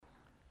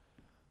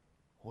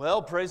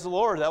Well, praise the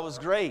Lord. That was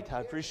great. I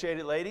appreciate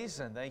it,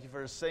 ladies, and thank you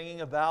for singing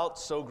about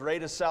so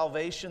great a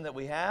salvation that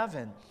we have.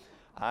 And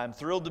I'm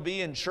thrilled to be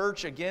in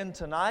church again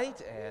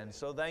tonight, and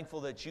so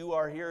thankful that you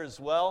are here as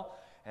well.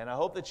 And I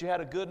hope that you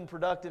had a good and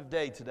productive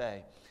day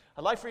today.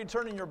 I'd like for you to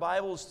turn in your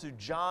Bibles to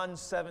John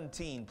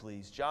 17,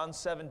 please. John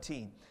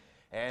 17.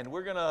 And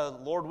we're going to,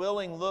 Lord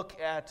willing, look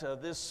at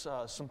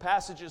some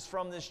passages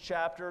from this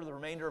chapter, the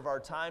remainder of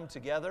our time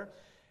together.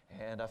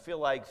 And I feel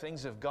like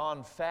things have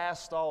gone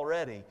fast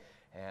already.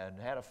 And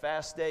had a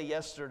fast day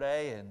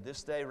yesterday, and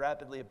this day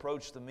rapidly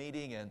approached the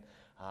meeting, and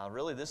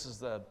really this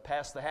is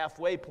past the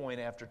halfway point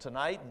after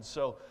tonight, and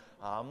so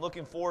I'm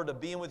looking forward to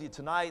being with you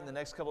tonight and the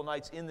next couple of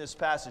nights in this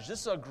passage.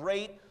 This is a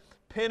great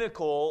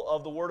pinnacle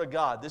of the Word of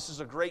God. This is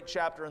a great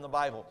chapter in the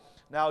Bible.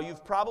 Now,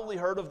 you've probably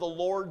heard of the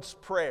Lord's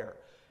Prayer.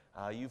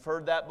 You've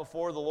heard that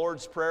before, the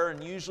Lord's Prayer,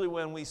 and usually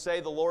when we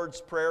say the Lord's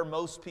Prayer,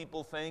 most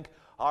people think,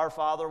 Our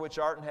Father which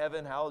art in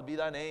heaven, hallowed be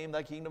thy name,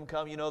 thy kingdom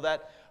come. You know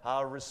that,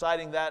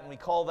 reciting that, and we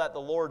call that the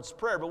Lord's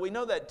Prayer. But we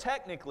know that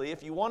technically,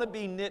 if you want to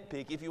be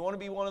nitpicky, if you want to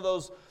be one of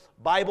those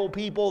Bible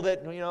people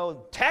that,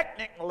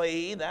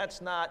 technically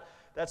that's not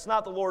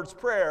the Lord's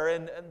Prayer.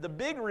 And the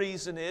big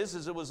reason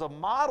is it was a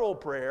model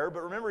prayer.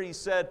 But remember, he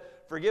said,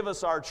 forgive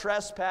us our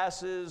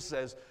trespasses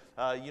as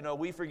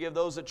we forgive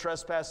those that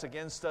trespass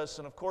against us.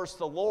 And of course,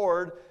 the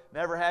Lord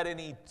never had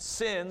any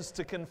sins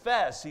to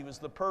confess. He was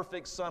the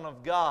perfect Son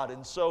of God.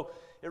 And so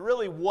it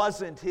really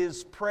wasn't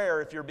his prayer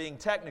if you're being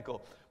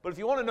technical. But if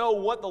you want to know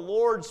what the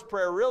Lord's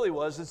Prayer really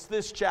was, it's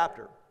this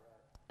chapter.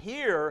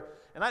 Here,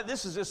 and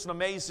this is just an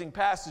amazing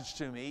passage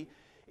to me,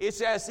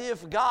 it's as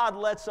if God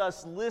lets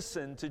us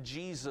listen to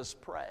Jesus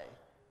pray.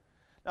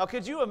 Now,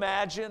 could you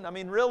imagine?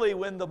 Really,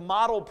 when the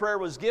model prayer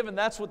was given,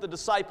 that's what the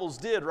disciples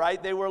did,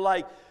 right? They were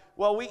like,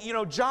 well,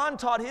 John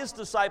taught his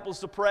disciples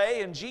to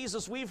pray, and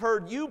Jesus, we've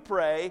heard you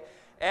pray,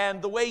 and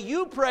the way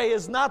you pray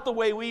is not the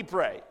way we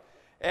pray.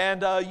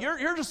 And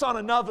you're just on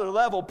another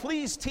level.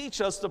 Please teach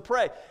us to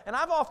pray. And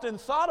I've often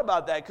thought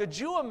about that. Could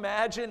you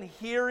imagine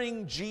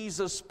hearing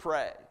Jesus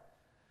pray?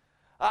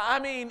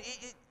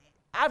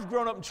 I've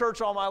grown up in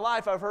church all my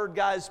life. I've heard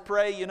guys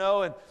pray,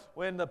 and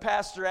when the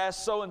pastor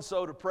asks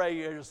so-and-so to pray,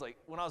 you're just like,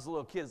 when I was a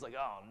little kid, it's like,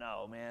 oh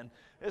no, man,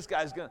 this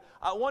guy's going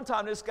to... One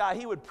time, this guy,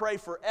 he would pray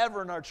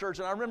forever in our church,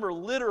 and I remember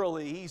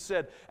literally, he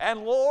said,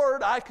 and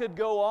Lord, I could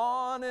go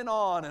on, and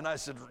I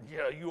said,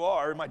 yeah, you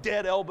are. My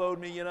dad elbowed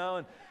me,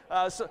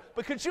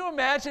 but could you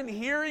imagine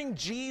hearing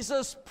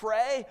Jesus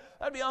pray?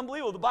 That'd be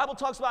unbelievable. The Bible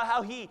talks about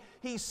how he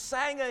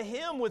sang a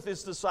hymn with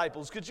his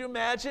disciples. Could you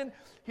imagine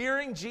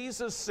hearing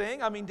Jesus sing?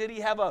 Did he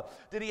have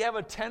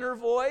a tenor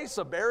voice,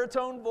 a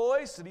baritone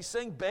voice? Did he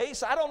sing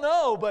bass? I don't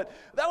know, but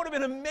that would have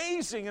been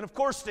amazing. And of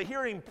course, to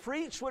hear him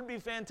preach would be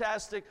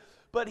fantastic.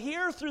 But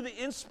here, through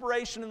the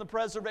inspiration and the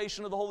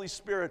preservation of the Holy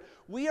Spirit,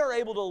 we are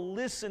able to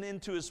listen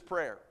into his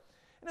prayer.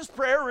 And his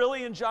prayer,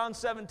 really, in John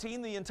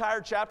 17, the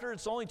entire chapter,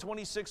 it's only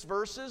 26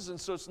 verses, and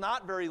so it's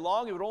not very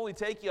long. It would only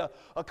take you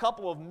a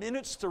couple of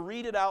minutes to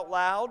read it out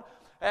loud.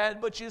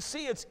 But you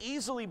see, it's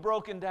easily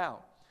broken down.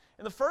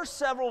 In the first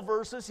several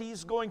verses,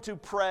 he's going to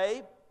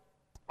pray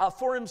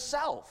for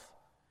himself.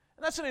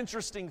 And that's an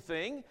interesting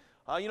thing.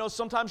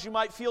 Sometimes you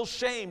might feel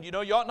shamed. You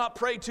ought not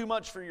pray too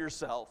much for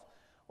yourself.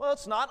 Well,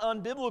 it's not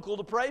unbiblical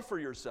to pray for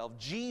yourself.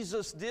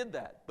 Jesus did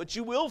that. But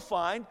you will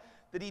find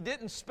that he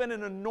didn't spend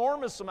an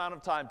enormous amount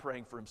of time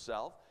praying for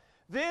himself.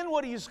 Then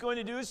what he's going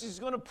to do is he's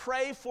going to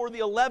pray for the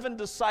 11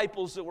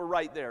 disciples that were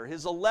right there,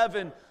 his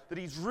 11 that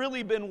he's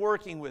really been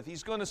working with.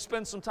 He's going to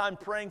spend some time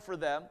praying for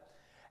them.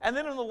 And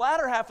then in the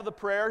latter half of the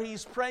prayer,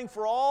 he's praying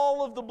for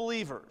all of the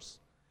believers.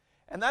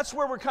 And that's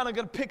where we're kind of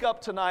going to pick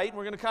up tonight. And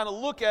we're going to kind of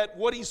look at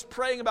what he's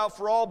praying about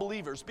for all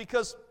believers.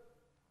 Because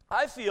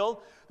I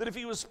feel that if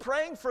he was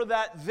praying for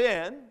that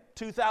then,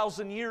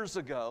 2,000 years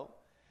ago,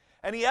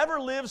 and he ever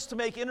lives to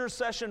make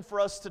intercession for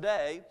us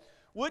today,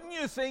 wouldn't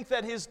you think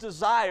that his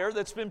desire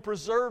that's been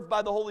preserved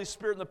by the Holy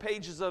Spirit in the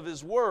pages of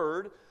his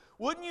Word,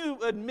 wouldn't you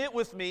admit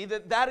with me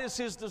that that is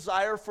his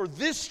desire for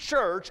this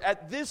church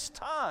at this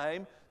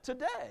time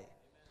today?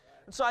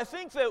 And so I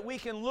think that we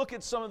can look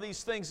at some of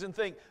these things and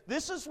think,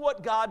 this is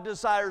what God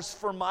desires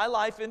for my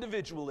life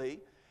individually,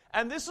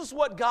 and this is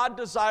what God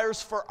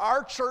desires for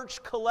our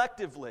church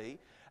collectively,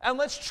 and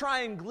let's try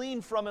and glean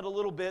from it a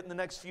little bit in the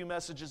next few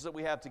messages that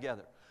we have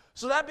together.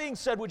 So that being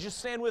said, would you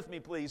stand with me,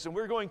 please? And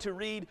we're going to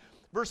read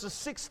verses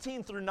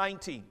 16 through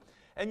 19.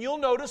 And you'll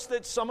notice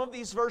that some of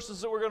these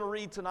verses that we're going to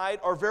read tonight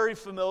are very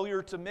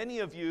familiar to many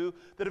of you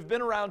that have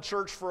been around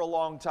church for a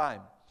long time.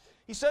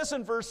 He says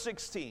in verse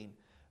 16,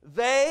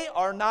 they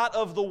are not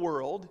of the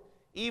world,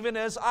 even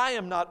as I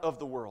am not of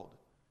the world.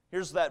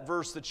 Here's that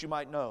verse that you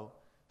might know.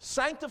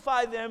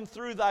 Sanctify them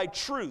through thy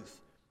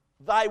truth,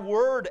 thy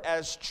word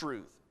as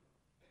truth.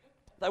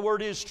 Thy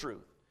word is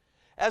truth.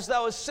 As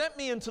thou hast sent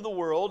me into the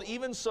world,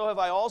 even so have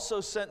I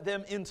also sent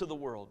them into the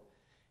world.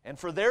 And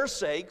for their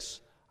sakes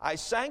I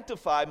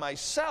sanctify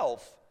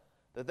myself,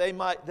 that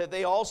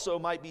they also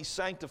might be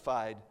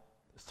sanctified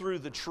through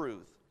the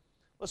truth.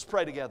 Let's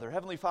pray together.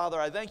 Heavenly Father,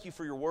 I thank you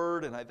for your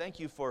word, and I thank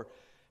you for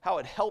how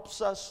it helps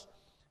us.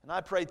 And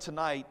I pray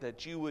tonight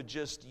that you would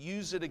just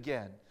use it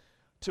again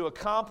to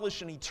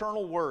accomplish an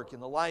eternal work in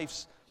the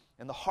lives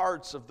and the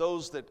hearts of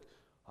those that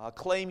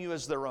claim you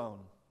as their own.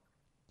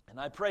 And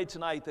I pray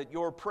tonight that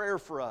your prayer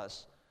for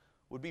us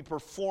would be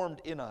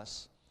performed in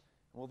us.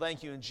 And we'll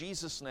thank you in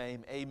Jesus'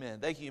 name, amen.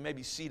 Thank you. You may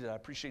be seated. I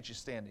appreciate you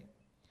standing.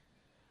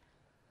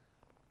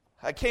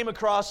 I came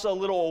across a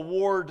little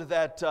award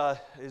that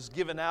is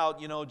given out,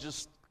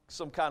 just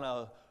some kind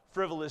of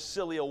frivolous,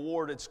 silly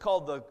award. It's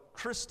called the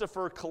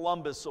Christopher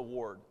Columbus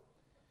Award.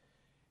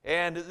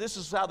 And this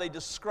is how they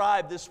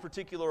describe this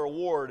particular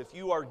award. If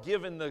you are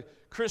given the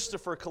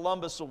Christopher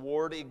Columbus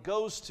Award, it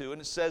goes to,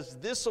 and it says,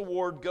 this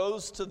award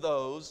goes to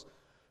those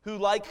who,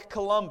 like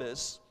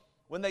Columbus,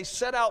 when they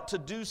set out to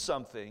do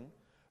something,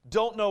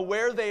 don't know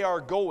where they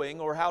are going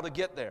or how to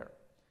get there.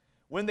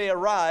 When they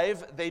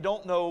arrive, they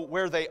don't know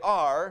where they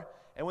are,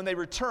 and when they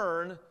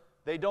return,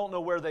 they don't know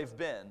where they've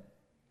been.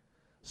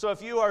 So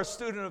if you are a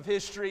student of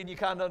history and you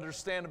kind of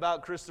understand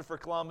about Christopher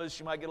Columbus,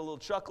 you might get a little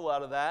chuckle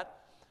out of that.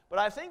 But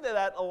I think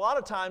that a lot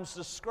of times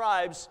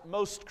describes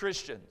most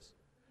Christians.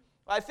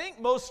 I think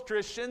most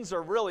Christians,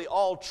 or really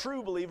all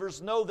true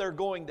believers, know they're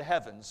going to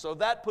heaven. So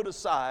that put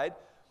aside,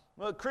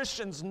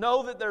 Christians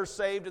know that they're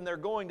saved and they're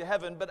going to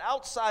heaven. But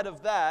outside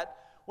of that,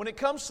 when it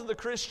comes to the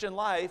Christian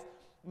life,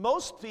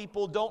 most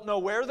people don't know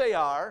where they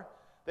are,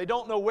 they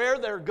don't know where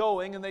they're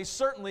going, and they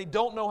certainly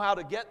don't know how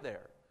to get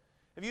there.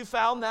 Have you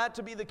found that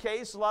to be the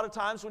case? A lot of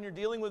times when you're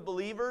dealing with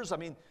believers,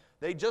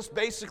 they just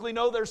basically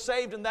know they're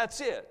saved and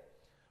that's it.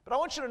 But I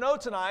want you to know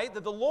tonight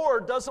that the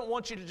Lord doesn't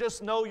want you to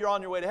just know you're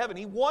on your way to heaven.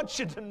 He wants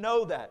you to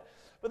know that.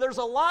 But there's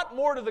a lot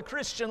more to the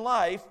Christian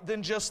life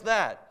than just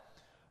that.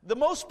 The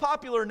most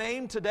popular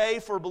name today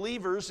for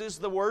believers is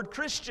the word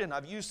Christian.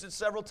 I've used it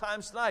several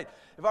times tonight.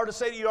 If I were to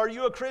say to you, are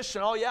you a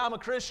Christian? Oh yeah, I'm a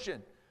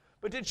Christian.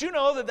 But did you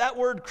know that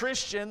word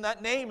Christian,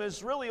 that name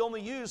is really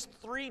only used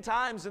 3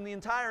 times in the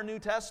entire New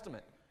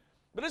Testament?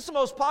 But it's the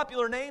most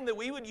popular name that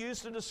we would use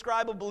to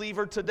describe a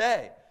believer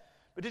today.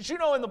 But did you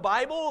know in the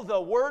Bible, the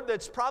word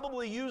that's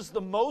probably used the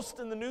most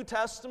in the New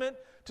Testament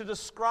to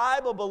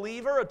describe a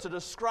believer or to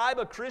describe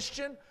a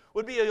Christian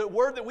would be a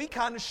word that we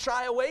kind of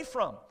shy away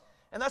from.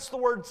 And that's the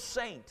word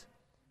saint.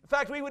 In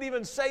fact, we would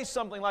even say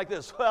something like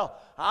this,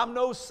 well, I'm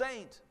no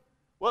saint.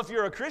 Well, if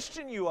you're a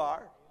Christian, you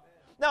are.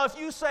 Now, if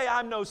you say,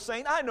 I'm no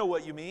saint, I know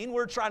what you mean.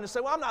 We're trying to say,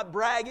 well, I'm not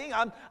bragging.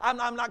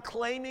 I'm not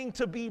claiming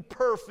to be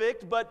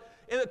perfect. But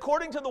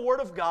according to the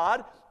Word of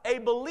God, a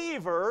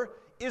believer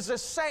is a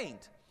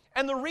saint.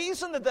 And the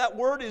reason that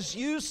word is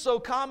used so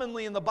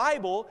commonly in the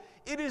Bible,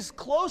 it is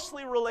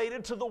closely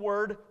related to the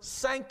word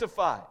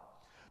sanctify.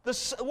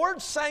 The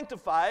word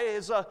sanctify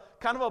is a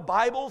kind of a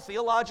Bible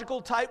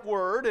theological type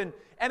word, and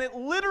it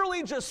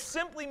literally just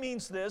simply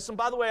means this. And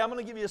by the way, I'm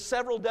going to give you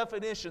several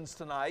definitions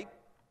tonight.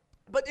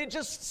 But it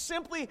just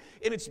simply,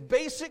 in its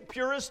basic,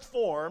 purest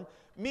form,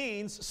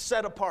 means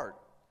set apart.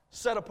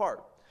 Set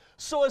apart.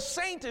 So a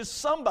saint is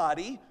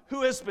somebody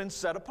who has been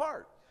set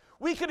apart.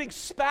 We could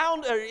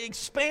expand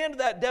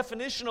that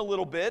definition a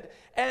little bit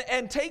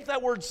and take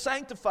that word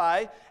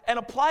sanctify and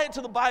apply it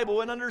to the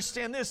Bible and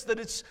understand this, that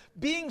it's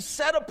being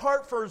set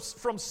apart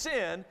from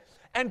sin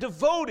and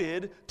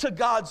devoted to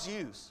God's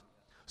use.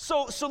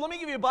 So let me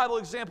give you a Bible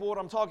example of what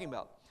I'm talking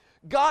about.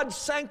 God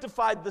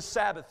sanctified the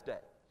Sabbath day.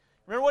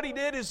 Remember what He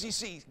did is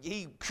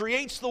He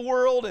creates the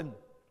world, and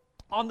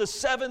on the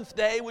 7th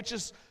day, which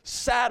is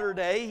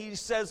Saturday, He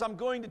says, I'm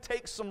going to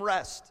take some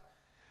rest.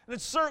 And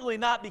it's certainly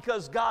not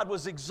because God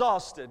was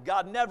exhausted.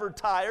 God never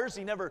tires,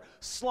 He never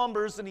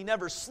slumbers, and He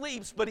never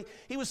sleeps, but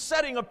He was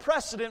setting a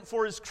precedent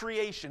for His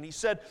creation. He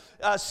said,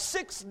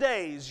 6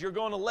 days you're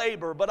going to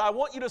labor, but I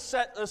want you to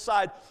set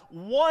aside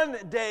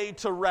 1 day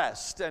to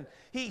rest. And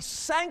He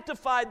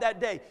sanctified that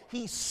day.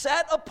 He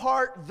set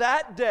apart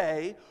that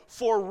day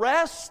for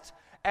rest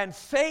and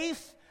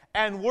faith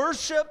and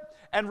worship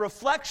and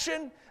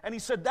reflection. And He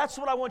said, that's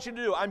what I want you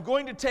to do. I'm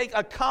going to take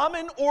a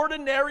common,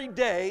 ordinary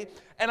day,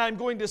 and I'm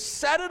going to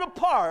set it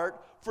apart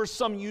for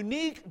some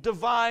unique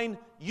divine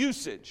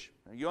usage.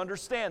 Now, you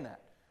understand that.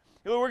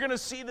 We're going to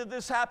see that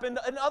this happened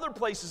in other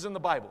places in the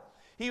Bible.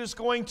 He was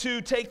going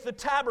to take the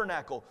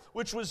tabernacle,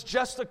 which was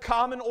just a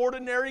common,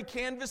 ordinary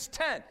canvas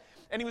tent,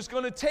 and He was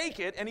going to take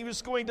it and He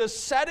was going to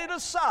set it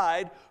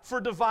aside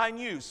for divine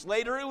use.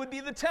 Later it would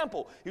be the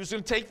temple. He was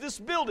going to take this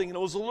building, and it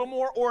was a little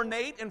more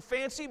ornate and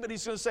fancy, but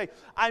He's going to say,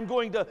 I'm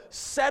going to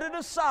set it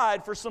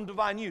aside for some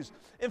divine use.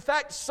 In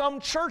fact, some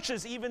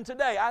churches even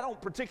today, I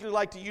don't particularly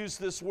like to use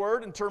this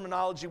word and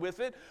terminology with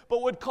it,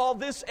 but would call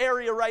this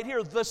area right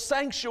here the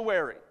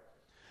sanctuary.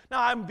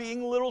 Now, I'm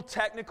being a little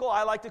technical.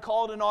 I like to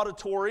call it an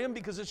auditorium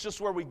because it's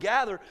just where we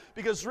gather,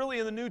 because really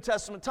in the New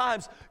Testament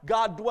times,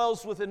 God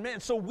dwells within man.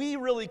 So we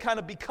really kind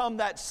of become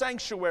that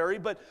sanctuary.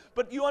 But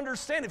you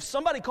understand, if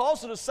somebody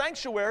calls it a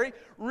sanctuary,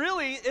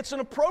 really it's an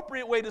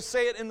appropriate way to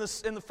say it in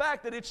the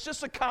fact that it's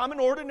just a common,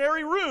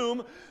 ordinary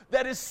room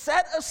that is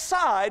set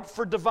aside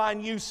for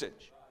divine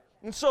usage.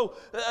 And so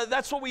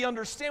that's what we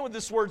understand with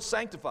this word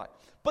sanctify.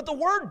 But the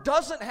word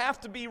doesn't have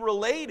to be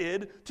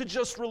related to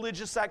just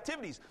religious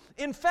activities.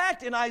 In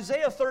fact, in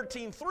Isaiah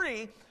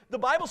 13:3, the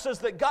Bible says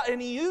that God, and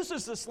he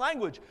uses this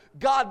language,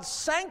 God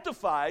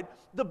sanctified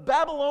the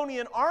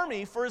Babylonian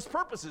army for his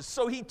purposes.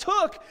 So he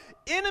took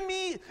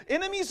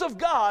enemies of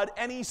God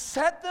and he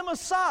set them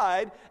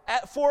aside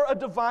for a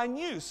divine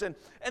use. And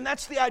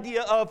that's the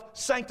idea of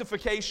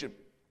sanctification.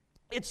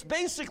 It's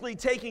basically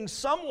taking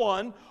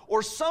someone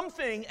or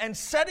something and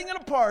setting it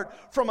apart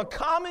from a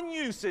common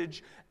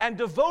usage and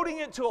devoting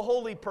it to a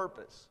holy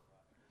purpose.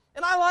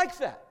 And I like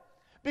that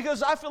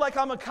because I feel like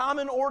I'm a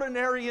common,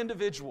 ordinary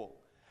individual.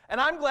 And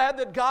I'm glad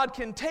that God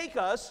can take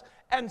us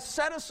and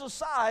set us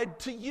aside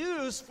to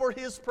use for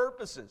his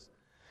purposes.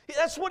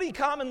 That's what he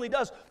commonly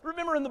does.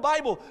 Remember in the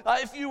Bible,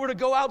 if you were to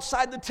go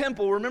outside the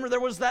temple, remember there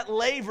was that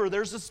laver,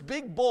 there's this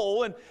big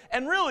bowl,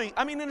 and really,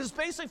 I mean, in its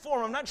basic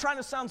form, I'm not trying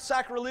to sound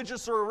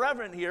sacrilegious or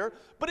irreverent here,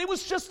 but it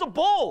was just a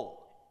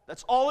bowl.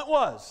 That's all it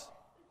was,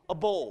 a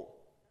bowl.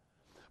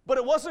 But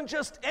it wasn't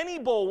just any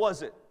bowl,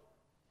 was it?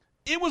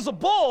 It was a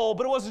bowl,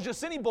 but it wasn't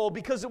just any bowl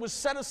because it was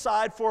set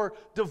aside for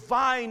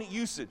divine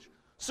usage.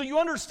 So you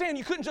understand,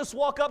 you couldn't just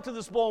walk up to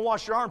this bowl and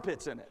wash your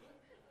armpits in it.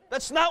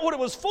 That's not what it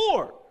was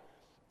for.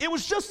 It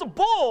was just a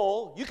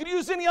bowl. You could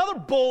use any other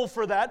bowl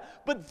for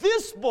that, but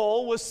this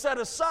bowl was set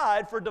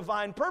aside for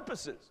divine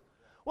purposes.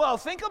 Well,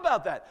 think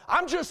about that.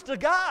 I'm just a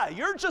guy.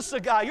 You're just a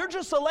guy. You're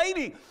just a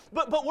lady.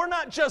 But we're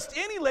not just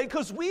any lady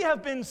because we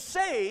have been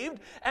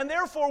saved, and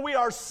therefore we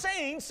are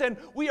saints, and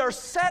we are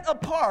set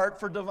apart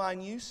for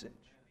divine usage.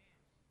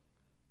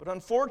 But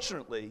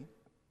unfortunately,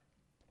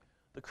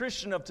 the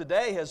Christian of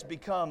today has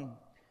become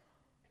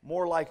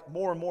more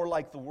and more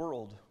like the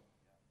world.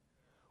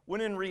 When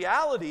in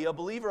reality, a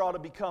believer ought to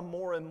become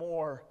more and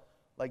more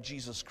like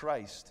Jesus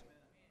Christ.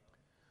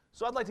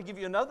 So I'd like to give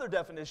you another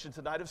definition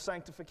tonight of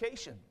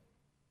sanctification.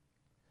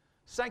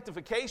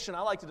 Sanctification,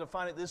 I like to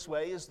define it this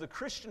way, is the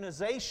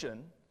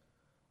Christianization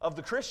of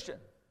the Christian.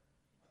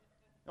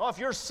 Now, if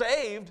you're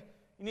saved,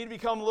 you need to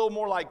become a little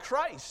more like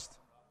Christ.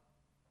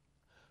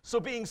 So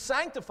being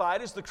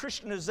sanctified is the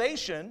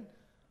Christianization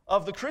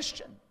of the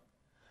Christian.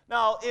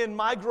 Now, in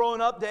my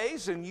growing up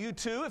days, and you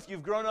too, if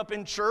you've grown up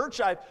in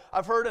church,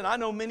 I've heard, and I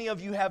know many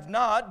of you have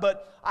not,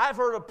 but I've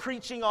heard of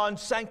preaching on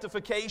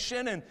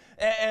sanctification,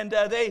 and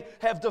they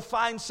have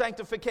defined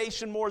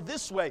sanctification more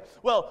this way.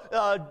 Well,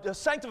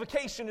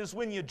 sanctification is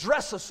when you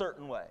dress a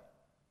certain way.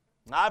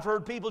 I've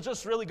heard people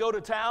just really go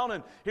to town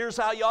and here's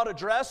how you ought to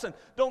dress. And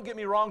don't get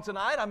me wrong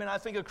tonight. I mean, I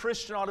think a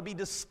Christian ought to be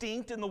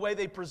distinct in the way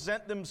they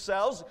present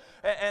themselves.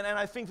 And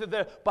I think that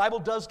the Bible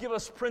does give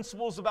us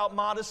principles about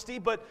modesty,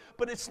 but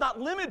it's not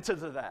limited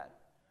to that.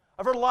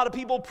 I've heard a lot of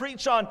people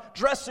preach on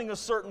dressing a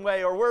certain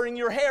way or wearing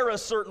your hair a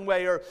certain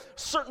way or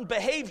certain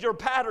behavior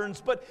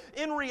patterns. But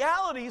in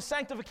reality,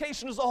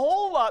 sanctification is a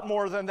whole lot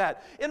more than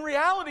that. In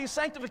reality,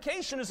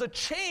 sanctification is a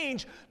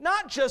change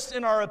not just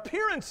in our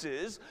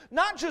appearances,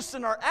 not just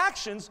in our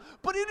actions,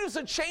 but it is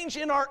a change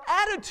in our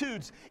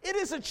attitudes. It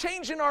is a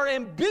change in our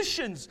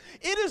ambitions.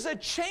 It is a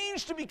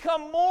change to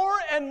become more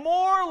and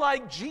more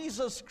like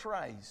Jesus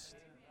Christ.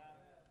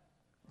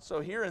 So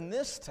here in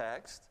this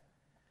text,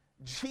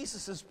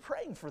 Jesus is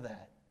praying for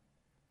that.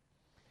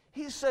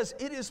 He says,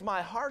 it is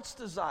my heart's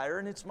desire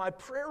and it's my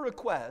prayer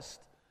request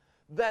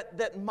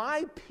that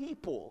my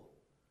people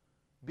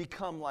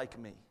become like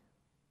me.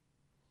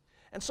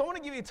 And so I want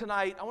to give you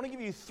tonight, I want to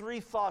give you 3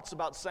 thoughts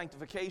about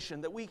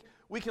sanctification that we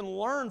can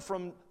learn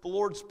from the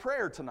Lord's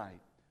Prayer tonight.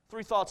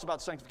 3 thoughts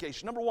about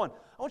sanctification. Number 1,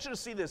 I want you to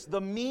see this.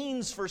 The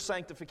means for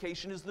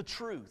sanctification is the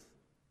truth.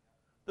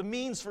 The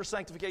means for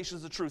sanctification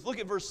is the truth. Look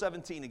at verse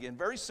 17 again.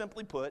 Very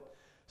simply put,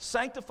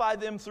 sanctify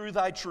them through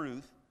thy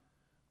truth.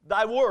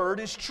 Thy word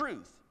is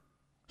truth.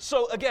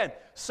 So again,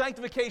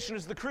 sanctification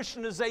is the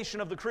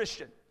Christianization of the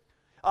Christian.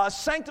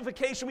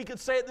 Sanctification, we could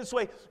say it this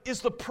way,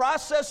 is the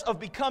process of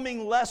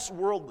becoming less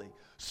worldly.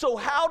 So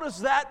how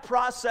does that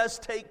process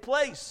take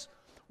place?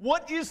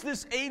 What is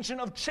this agent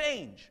of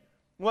change?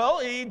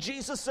 Well,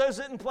 Jesus says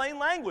it in plain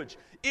language.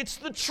 It's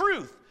the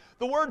truth.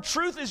 The word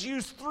truth is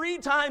used 3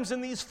 times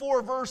in these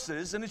 4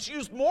 verses, and it's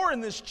used more in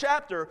this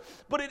chapter,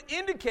 but it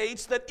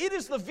indicates that it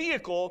is the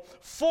vehicle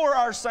for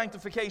our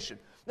sanctification.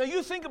 Now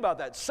you think about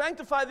that.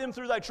 Sanctify them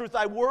through thy truth.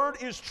 Thy word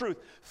is truth.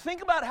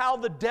 Think about how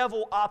the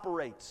devil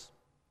operates.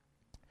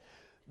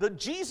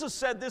 Jesus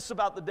said this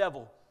about the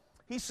devil.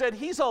 He said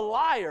he's a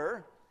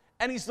liar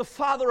and he's the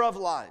father of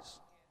lies.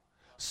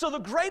 So the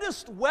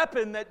greatest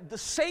weapon that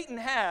Satan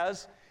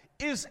has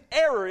is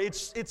error.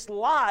 It's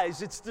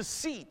lies. It's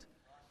deceit.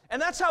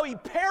 And that's how he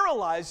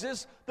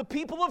paralyzes the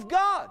people of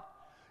God.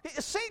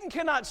 Satan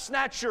cannot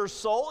snatch your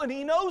soul, and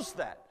he knows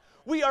that.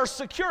 We are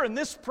secure. In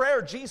this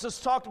prayer, Jesus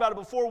talked about it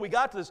before we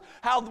got to this,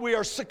 how we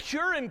are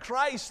secure in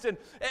Christ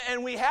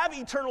and we have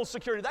eternal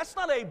security. That's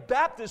not a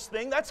Baptist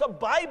thing. That's a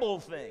Bible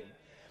thing.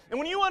 And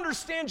when you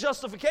understand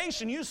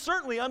justification, you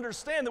certainly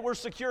understand that we're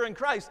secure in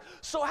Christ.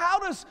 So how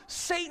does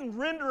Satan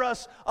render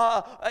us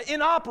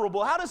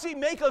inoperable? How does he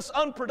make us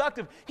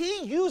unproductive?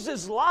 He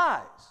uses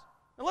lies.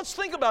 Now let's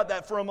think about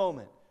that for a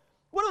moment.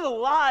 What are the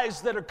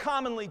lies that are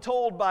commonly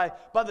told by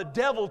the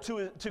devil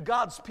to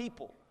God's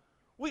people?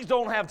 We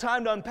don't have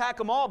time to unpack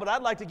them all, but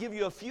I'd like to give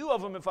you a few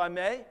of them if I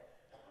may.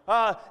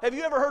 Have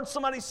you ever heard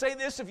somebody say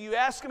this? If you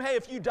ask them, hey,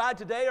 if you died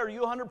today, are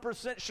you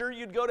 100% sure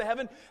you'd go to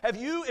heaven?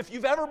 If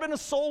you've ever been a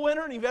soul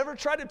winner and you've ever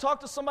tried to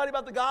talk to somebody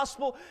about the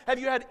gospel, have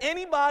you had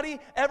anybody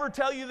ever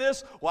tell you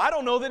this? Well, I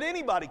don't know that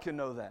anybody can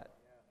know that.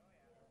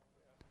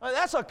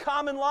 That's a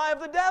common lie of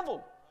the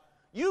devil.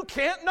 You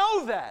can't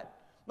know that.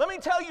 Let me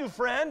tell you,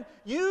 friend,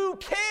 you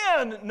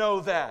can know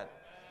that.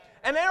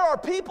 And there are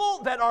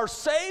people that are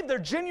saved, they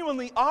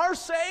genuinely are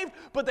saved,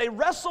 but they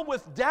wrestle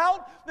with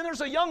doubt. Then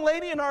there's a young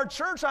lady in our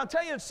church, I'll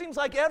tell you, it seems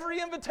like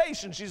every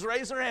invitation, she's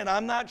raising her hand.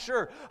 I'm not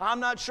sure,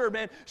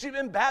 man. She's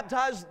been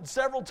baptized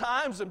several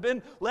times and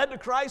been led to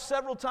Christ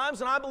several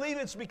times, and I believe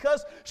it's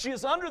because she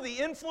is under the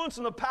influence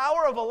and the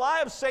power of a lie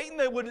of Satan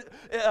that would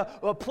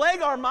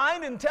plague our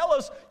mind and tell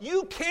us,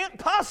 you can't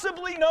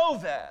possibly know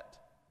that.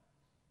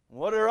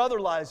 What are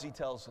other lies he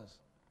tells us?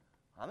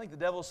 I think the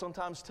devil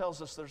sometimes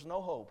tells us there's no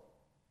hope.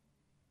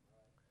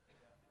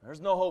 There's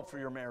no hope for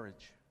your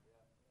marriage.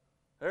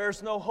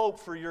 There's no hope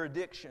for your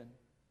addiction.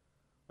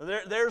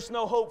 There's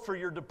no hope for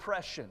your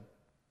depression.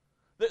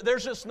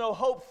 There's just no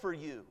hope for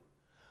you.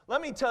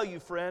 Let me tell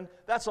you, friend,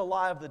 that's a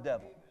lie of the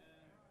devil.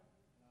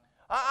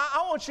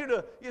 I want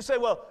you say,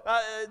 well,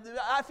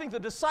 I think the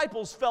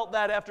disciples felt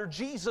that after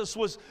Jesus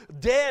was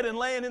dead and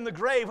laying in the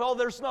grave. Oh,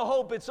 there's no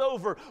hope, it's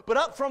over. But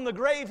up from the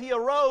grave he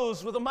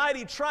arose with a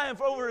mighty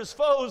triumph over his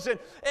foes.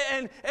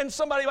 And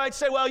somebody might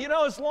say, well,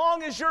 as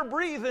long as you're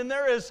breathing,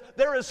 there is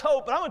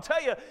hope. But I'm going to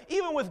tell you,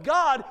 even with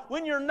God,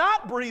 when you're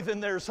not breathing,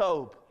 there's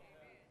hope.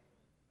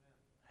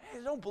 Hey,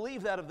 don't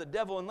believe that of the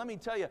devil. And let me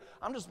tell you,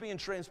 I'm just being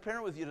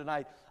transparent with you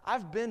tonight.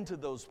 I've been to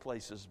those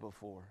places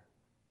before.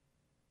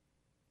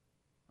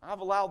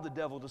 I've allowed the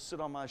devil to sit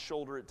on my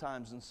shoulder at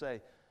times and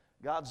say,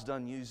 God's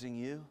done using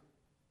you.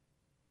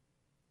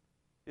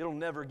 It'll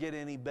never get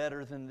any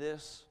better than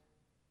this.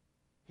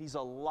 He's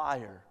a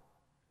liar.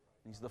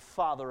 He's the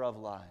father of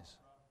lies.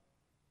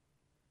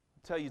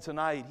 I'll tell you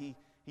tonight,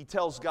 he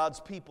tells God's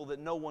people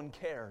that no one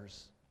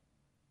cares.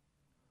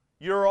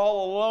 You're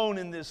all alone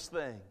in this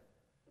thing.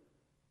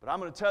 But I'm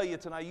going to tell you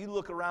tonight, you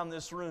look around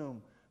this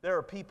room, there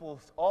are people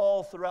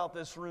all throughout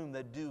this room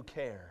that do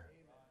care.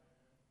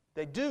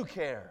 They do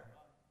care.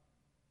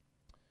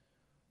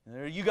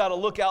 You got to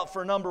look out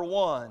for number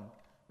one.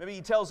 Maybe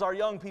he tells our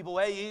young people,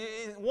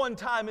 hey, one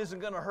time isn't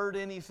going to hurt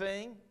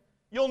anything.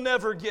 You'll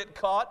never get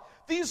caught.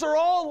 These are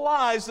all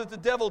lies that the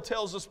devil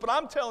tells us, but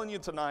I'm telling you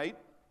tonight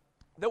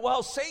that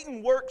while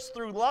Satan works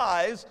through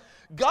lies,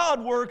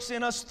 God works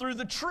in us through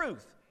the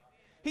truth.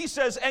 He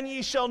says, and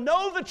ye shall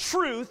know the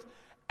truth,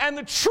 and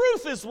the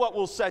truth is what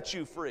will set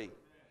you free.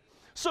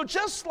 So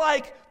just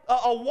like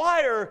a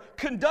wire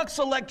conducts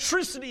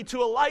electricity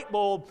to a light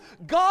bulb,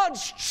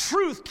 God's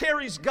truth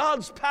carries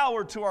God's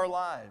power to our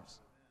lives.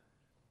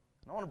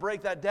 I want to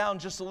break that down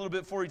just a little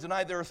bit for you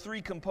tonight. There are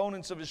three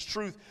components of His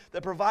truth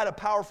that provide a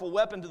powerful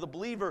weapon to the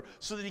believer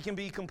so that he can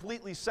be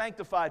completely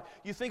sanctified.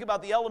 You think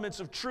about the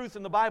elements of truth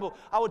in the Bible,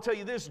 I would tell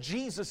you this,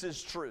 Jesus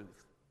is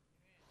truth.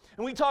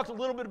 And we talked a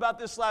little bit about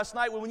this last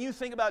night. When you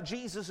think about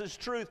Jesus'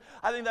 truth,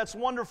 I think that's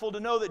wonderful to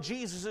know that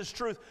Jesus is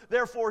truth.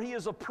 Therefore, He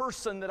is a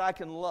person that I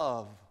can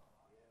love.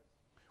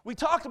 We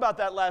talked about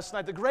that last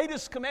night. The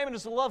greatest commandment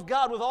is to love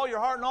God with all your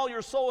heart and all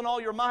your soul and all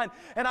your mind.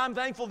 And I'm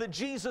thankful that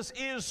Jesus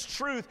is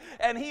truth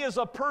and He is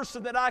a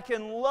person that I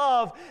can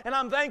love. And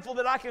I'm thankful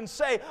that I can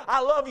say,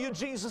 I love you,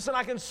 Jesus, and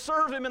I can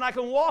serve Him and I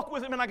can walk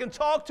with Him and I can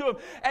talk to Him.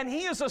 And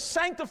He is a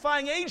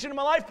sanctifying agent in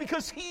my life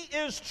because He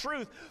is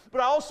truth.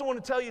 But I also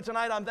want to tell you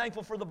tonight, I'm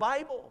thankful for the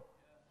Bible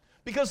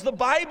because the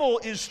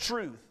Bible is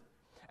truth.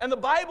 And the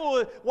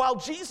Bible, while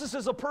Jesus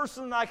is a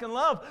person that I can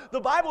love,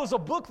 the Bible is a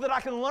book that I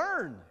can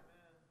learn.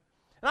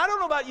 And I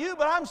don't know about you,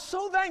 but I'm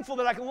so thankful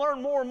that I can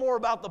learn more and more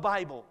about the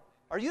Bible.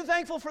 Are you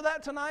thankful for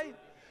that tonight?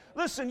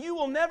 Listen, you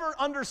will never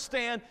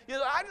understand.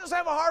 I just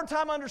have a hard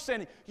time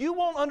understanding. You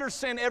won't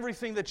understand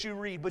everything that you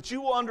read, but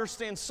you will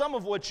understand some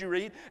of what you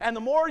read. And the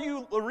more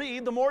you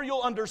read, the more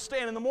you'll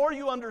understand. And the more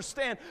you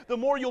understand, the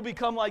more you'll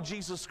become like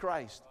Jesus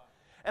Christ.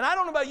 And I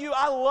don't know about you,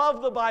 I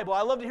love the Bible.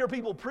 I love to hear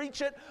people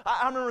preach it.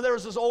 I remember there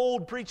was this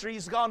old preacher,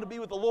 he's gone to be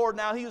with the Lord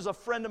now. He was a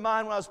friend of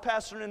mine when I was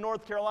pastoring in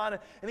North Carolina,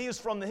 and he was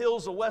from the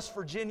hills of West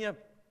Virginia.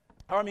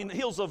 The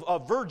hills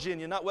of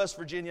Virginia, not West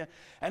Virginia.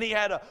 And he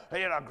had a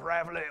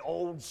gravelly,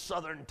 old,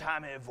 southern,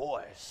 timey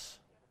voice.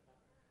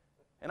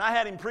 And I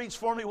had him preach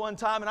for me one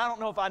time, and I don't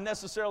know if I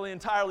necessarily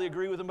entirely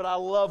agree with him, but I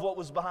love what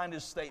was behind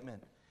his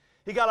statement.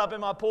 He got up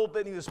in my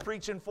pulpit, and he was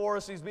preaching for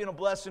us. He's being a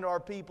blessing to our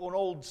people, an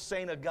old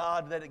saint of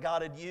God that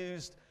God had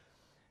used.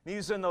 He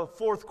was in the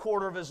fourth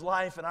quarter of his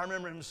life, and I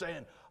remember him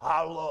saying,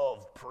 I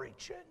love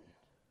preaching.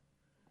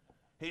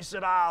 He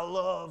said, I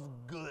love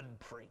good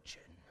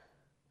preaching.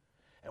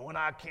 And when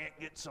I can't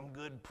get some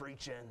good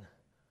preaching,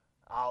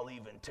 I'll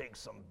even take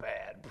some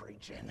bad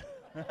preaching.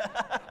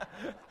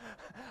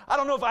 I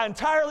don't know if I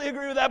entirely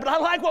agree with that, but I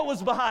like what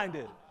was behind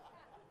it.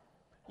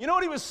 You know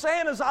what he was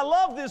saying is, I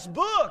love this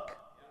book.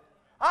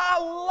 I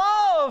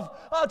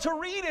love to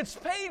read its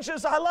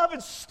pages. I love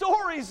its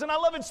stories, and I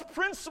love its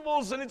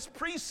principles and its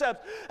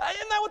precepts.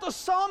 Isn't that what the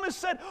psalmist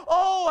said?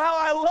 Oh, how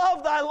I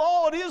love thy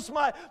law. It is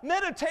my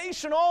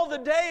meditation all the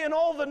day and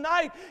all the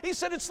night. He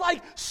said, it's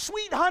like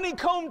sweet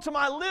honeycomb to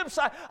my lips.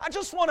 I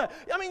just want to,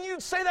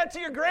 you'd say that to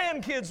your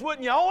grandkids,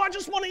 wouldn't you? Oh, I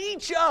just want to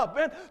eat you up,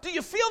 man. Do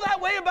you feel that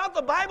way about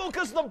the Bible?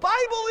 Because the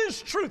Bible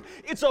is truth.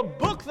 It's a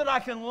book that I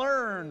can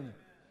learn.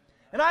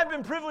 And I've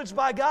been privileged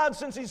by God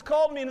since He's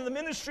called me into the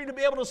ministry to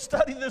be able to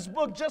study this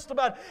book just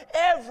about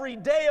every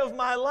day of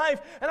my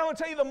life. And I want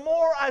to tell you, the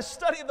more I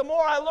study it, the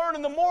more I learn,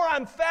 and the more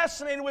I'm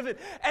fascinated with it.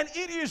 And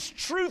it is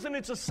truth, and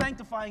it's a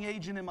sanctifying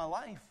agent in my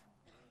life.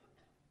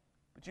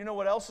 But you know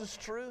what else is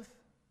truth?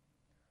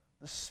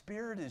 The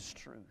Spirit is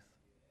truth.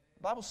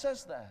 The Bible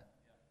says that.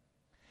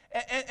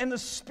 And the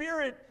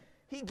Spirit,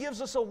 He gives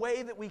us a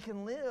way that we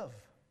can live.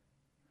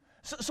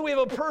 So we have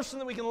a person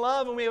that we can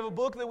love, and we have a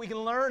book that we can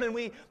learn, and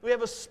we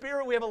have a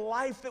spirit, we have a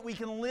life that we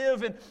can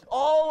live, and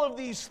all of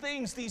these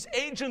things, these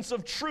agents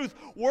of truth,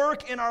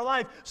 work in our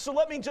life. So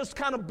let me just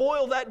kind of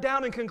boil that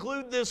down and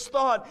conclude this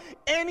thought.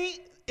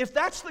 If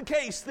that's the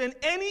case, then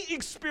any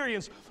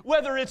experience,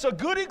 whether it's a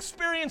good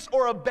experience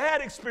or a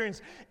bad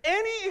experience,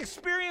 any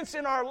experience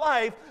in our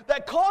life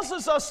that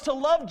causes us to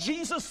love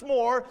Jesus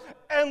more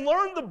and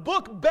learn the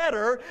book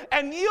better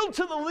and yield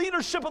to the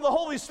leadership of the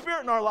Holy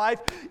Spirit in our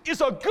life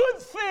is a good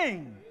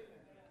thing.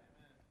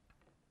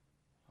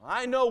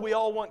 I know we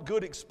all want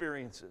good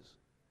experiences.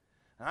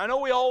 I know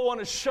we all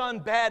want to shun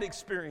bad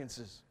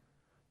experiences.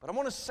 But I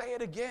want to say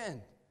it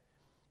again.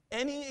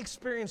 Any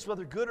experience,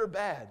 whether good or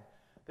bad,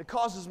 that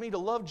causes me to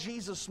love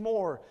Jesus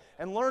more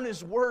and learn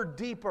His Word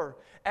deeper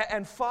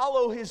and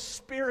follow His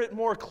Spirit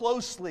more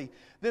closely,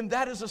 then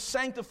that is a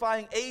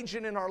sanctifying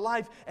agent in our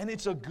life, and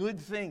it's a good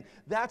thing.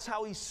 That's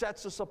how He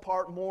sets us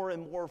apart more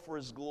and more for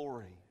His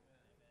glory.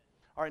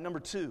 All right, number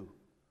 2.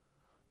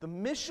 The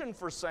mission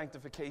for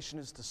sanctification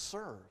is to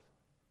serve.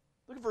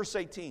 Look at verse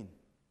 18.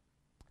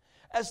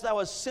 As thou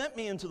hast sent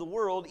me into the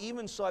world,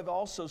 even so I've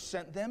also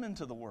sent them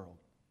into the world.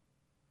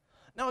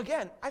 Now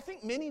again, I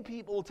think many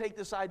people will take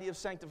this idea of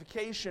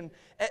sanctification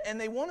and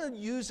they want to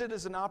use it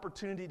as an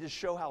opportunity to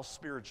show how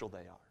spiritual they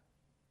are.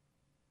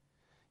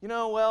 You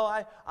know,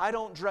 well, I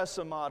don't dress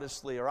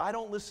immodestly, or I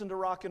don't listen to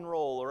rock and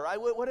roll, or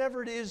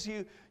whatever it is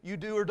you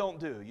do or don't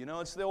do. You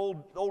know, it's the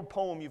old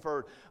poem you've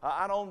heard.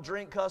 I don't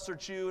drink, cuss, or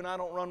chew, and I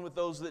don't run with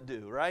those that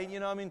do, right? You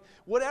know,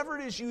 whatever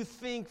it is you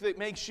think that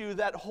makes you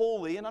that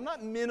holy, and I'm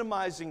not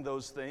minimizing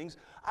those things.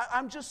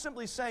 I'm just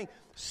simply saying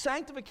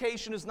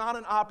sanctification is not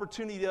an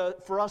opportunity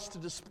for us to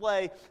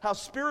display how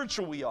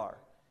spiritual we are.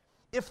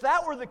 If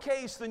that were the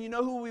case, then you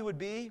know who we would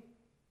be?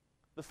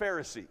 The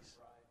Pharisees.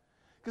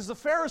 Because the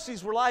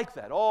Pharisees were like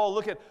that. Oh,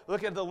 look at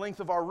the length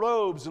of our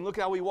robes, and look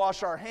how we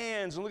wash our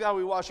hands, and look how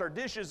we wash our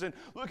dishes, and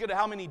look at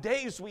how many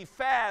days we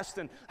fast,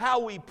 and how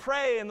we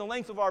pray, and the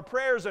length of our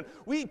prayers. And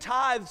we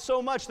tithe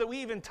so much that we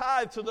even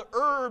tithe to the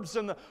herbs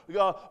and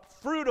the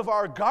fruit of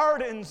our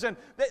gardens. And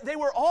they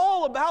were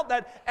all about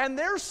that. And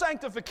their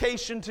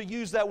sanctification, to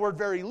use that word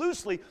very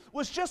loosely,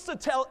 was just to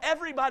tell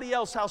everybody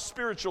else how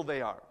spiritual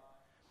they are.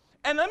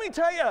 And let me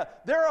tell you,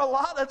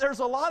 there's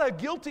a lot of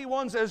guilty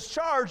ones as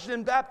charged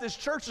in Baptist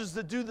churches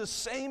that do the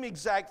same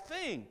exact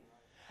thing.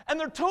 And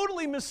they're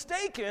totally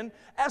mistaken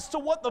as to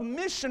what the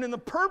mission and the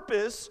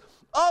purpose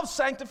of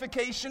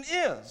sanctification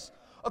is.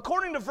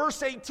 According to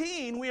verse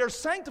 18, we are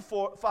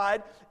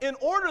sanctified in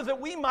order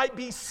that we might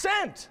be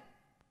sent.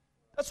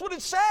 That's what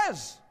it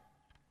says.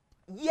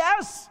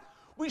 Yes,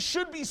 we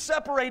should be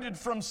separated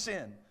from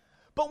sin.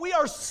 But we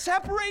are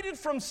separated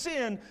from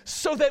sin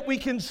so that we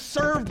can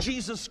serve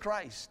Jesus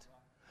Christ.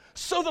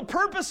 So the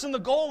purpose and the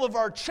goal of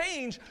our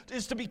change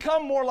is to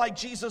become more like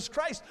Jesus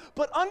Christ.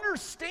 But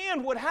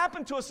understand what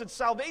happened to us at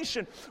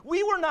salvation.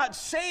 We were not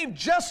saved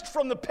just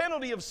from the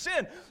penalty of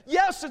sin.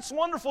 Yes, it's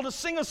wonderful to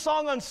sing a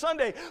song on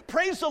Sunday.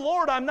 Praise the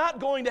Lord, I'm not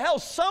going to hell.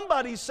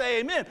 Somebody say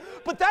amen.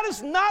 But that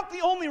is not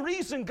the only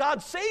reason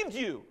God saved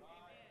you.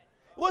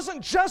 It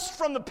wasn't just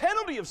from the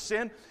penalty of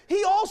sin.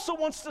 He also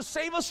wants to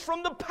save us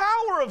from the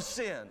power of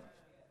sin.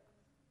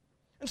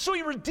 And so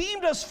He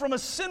redeemed us from a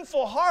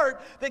sinful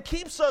heart that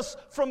keeps us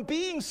from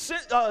being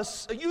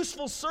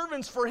useful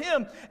servants for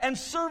Him and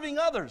serving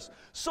others.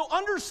 So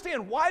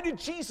understand, why did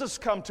Jesus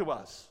come to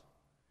us?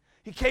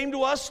 He came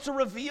to us to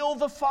reveal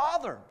the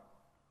Father.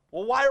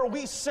 Well, why are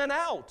we sent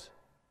out?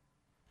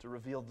 To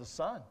reveal the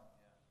Son.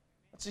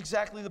 That's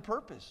exactly the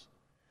purpose.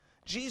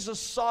 Jesus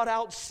sought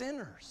out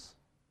sinners.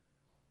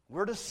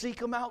 We're to seek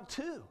them out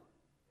too.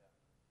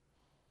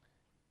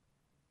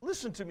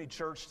 Listen to me,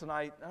 church,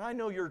 tonight, and I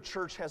know your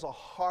church has a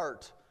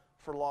heart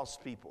for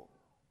lost people.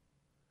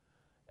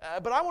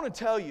 But I want to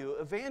tell you,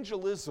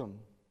 evangelism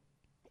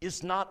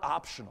is not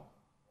optional.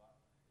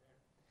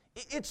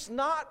 It's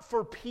not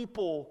for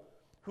people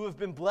who have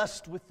been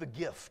blessed with the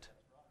gift.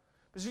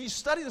 Because if you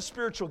study the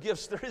spiritual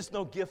gifts, there is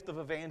no gift of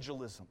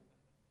evangelism.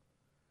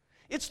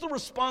 It's the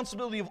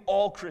responsibility of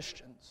all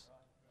Christians.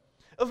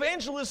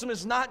 Evangelism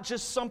is not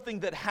just something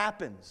that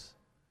happens.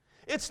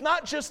 It's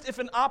not just if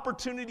an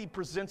opportunity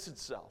presents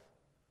itself.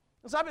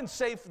 Because I've been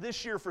saved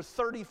this year for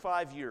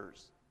 35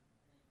 years.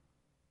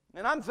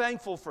 And I'm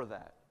thankful for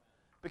that.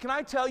 But can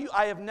I tell you,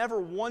 I have never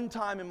one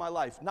time in my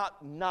life,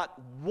 not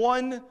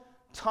one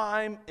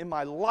time in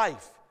my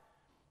life,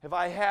 have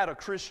I had a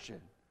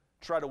Christian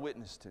try to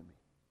witness to me.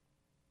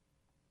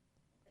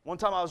 One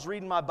time I was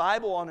reading my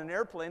Bible on an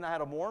airplane. I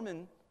had a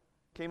Mormon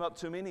came up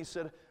to me and he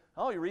said,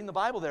 "Oh, you're reading the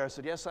Bible there?" I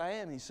said, "Yes, I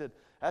am." He said,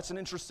 "That's an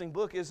interesting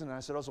book, isn't it?" I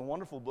said, "Oh, it's a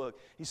wonderful book."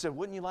 He said,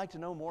 "Wouldn't you like to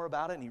know more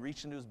about it?" And he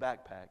reached into his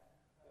backpack.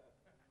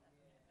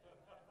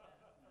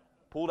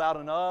 Pulled out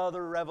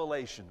another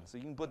revelation. So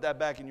you can put that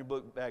back in your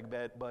book bag,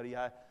 buddy.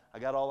 I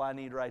got all I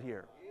need right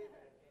here.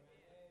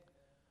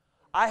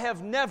 I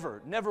have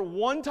never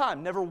one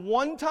time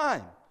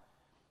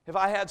have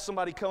I had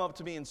somebody come up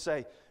to me and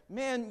say,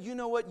 "Man, you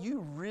know what? You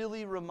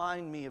really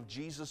remind me of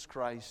Jesus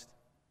Christ.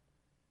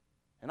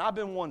 And I've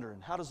been wondering,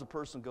 how does a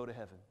person go to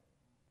heaven?"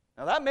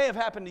 Now that may have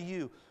happened to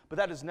you, but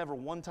that has never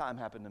one time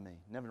happened to me.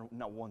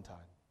 Not one time.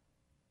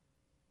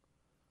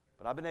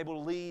 But I've been able to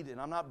lead, and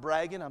I'm not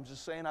bragging, I'm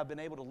just saying I've been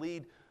able to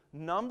lead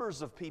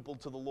numbers of people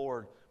to the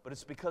Lord, but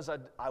it's because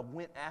I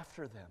went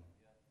after them.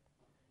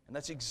 And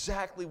that's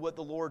exactly what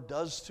the Lord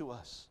does to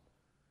us.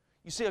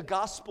 You see, a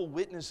gospel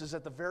witness is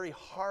at the very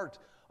heart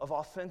of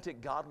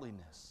authentic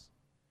godliness.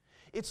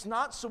 It's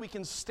not so we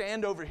can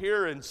stand over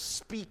here and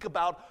speak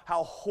about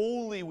how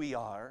holy we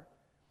are.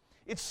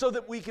 It's so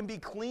that we can be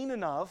clean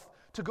enough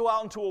to go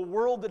out into a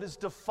world that is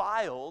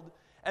defiled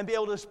and be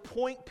able to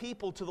point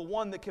people to the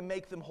one that can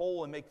make them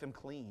whole and make them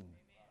clean.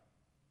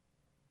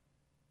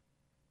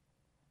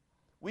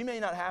 We may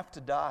not have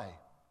to die,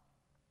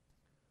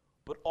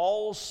 but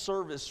all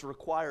service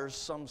requires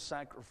some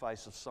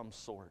sacrifice of some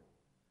sort.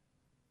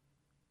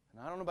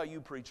 And I don't know about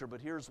you, preacher,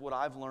 but here's what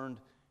I've learned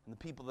and the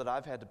people that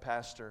I've had to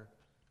pastor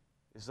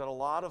is that a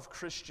lot of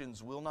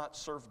Christians will not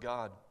serve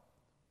God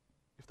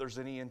if there's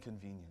any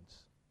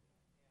inconvenience.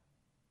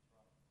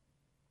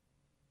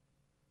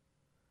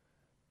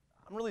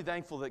 I'm really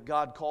thankful that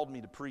God called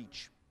me to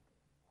preach.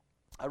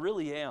 I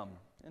really am.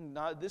 And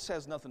this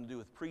has nothing to do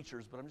with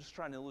preachers, but I'm just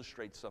trying to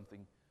illustrate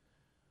something.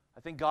 I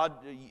think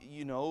God,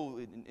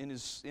 in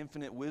His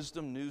infinite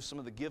wisdom, knew some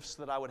of the gifts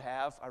that I would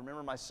have. I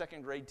remember my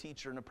second grade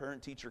teacher in a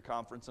parent-teacher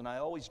conference, and I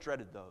always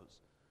dreaded those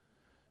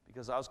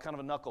because I was kind of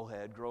a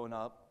knucklehead growing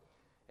up.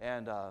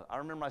 And I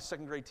remember my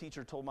second grade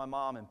teacher told my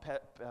mom in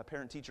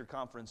parent-teacher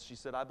conference, she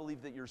said, "I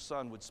believe that your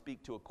son would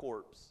speak to a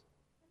corpse."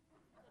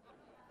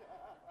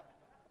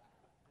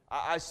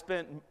 I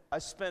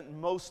spent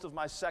most of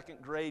my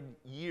second grade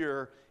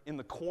year in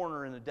the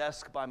corner in a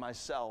desk by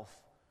myself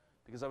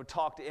because I would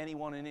talk to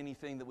anyone and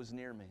anything that was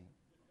near me.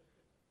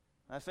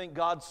 And I think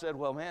God said,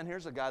 "Well, man,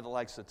 here's a guy that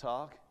likes to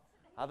talk.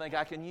 I think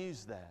I can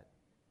use that."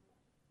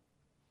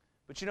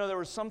 But there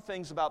were some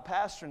things about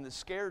pastoring that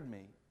scared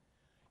me.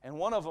 And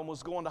one of them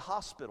was going to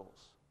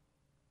hospitals.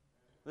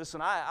 Listen,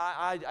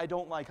 I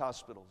don't like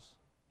hospitals.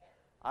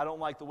 I don't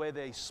like the way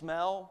they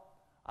smell.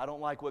 I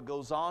don't like what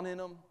goes on in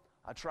them.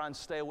 I try and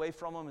stay away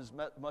from them as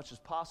much as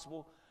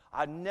possible.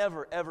 I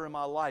never, ever in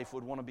my life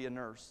would want to be a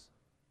nurse.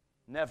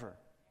 Never.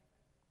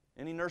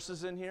 Any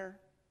nurses in here?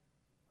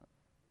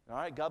 All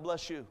right, God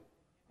bless you.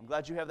 I'm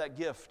glad you have that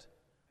gift.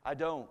 I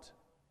don't.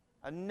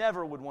 I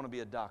never would want to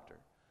be a doctor.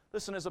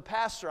 Listen, as a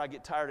pastor, I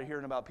get tired of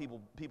hearing about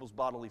people's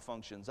bodily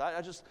functions.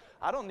 I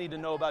don't need to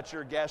know about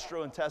your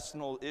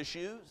gastrointestinal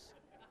issues.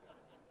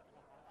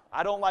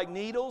 I don't like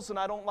needles and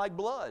I don't like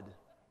blood.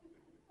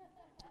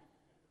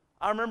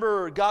 I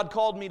remember God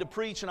called me to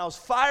preach, and I was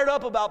fired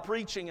up about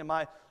preaching, and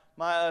my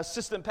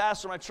assistant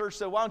pastor at my church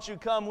said, "Why don't you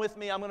come with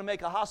me? I'm going to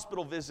make a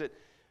hospital visit."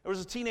 There was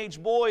a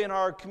teenage boy in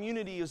our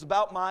community. He was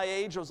about my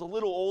age. I was a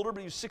little older, but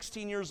he was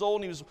 16 years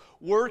old, and he was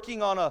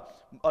working on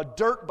a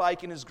dirt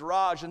bike in his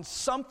garage, and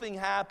something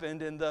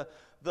happened, and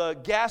the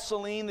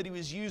gasoline that he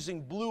was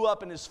using blew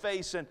up in his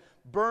face and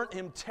burnt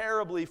him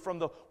terribly from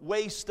the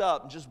waist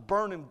up, and just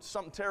burned him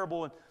something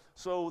terrible. And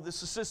so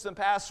this assistant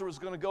pastor was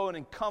going to go in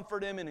and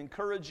comfort him and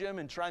encourage him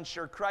and try and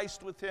share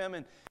Christ with him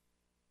and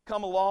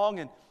come along.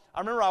 And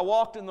I remember I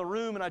walked in the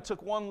room and I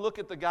took one look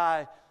at the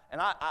guy, and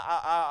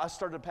I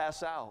started to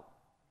pass out.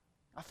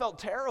 I felt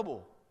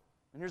terrible.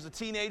 And here's a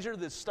teenager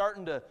that's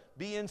starting to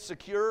be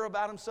insecure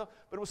about himself.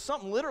 But it was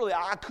something literally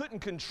I couldn't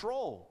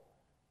control.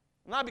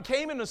 And I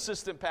became an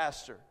assistant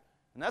pastor.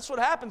 And that's what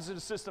happens to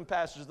assistant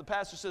pastors. The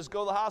pastor says,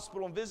 "Go to the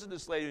hospital and visit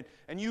this lady,"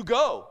 and you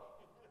go.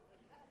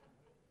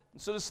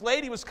 And so this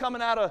lady was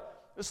coming out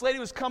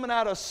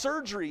of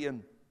surgery,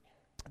 and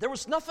there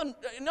was nothing.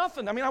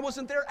 I mean, I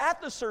wasn't there at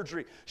the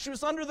surgery. She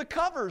was under the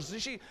covers.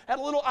 She had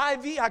a little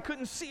IV. I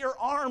couldn't see her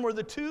arm where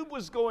the tube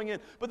was going in,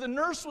 but the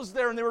nurse was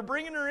there, and they were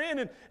bringing her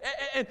in,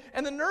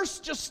 and the nurse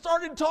just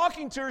started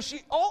talking to her.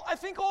 I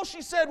think all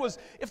she said was,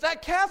 "If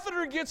that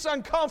catheter gets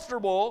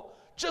uncomfortable,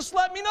 just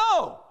let me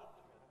know."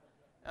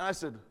 And I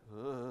said,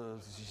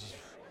 "Ugh."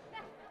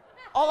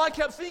 All I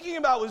kept thinking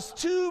about was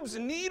tubes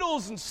and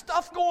needles and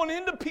stuff going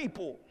into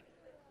people.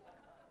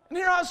 And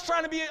here I was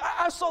trying to be,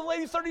 I saw the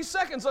lady 30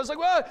 seconds. I was like,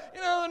 well,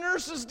 the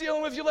nurse is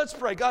dealing with you. Let's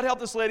pray. God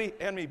help this lady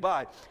and me.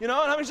 Bye. And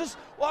I was just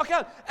walk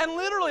out. And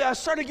literally I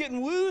started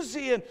getting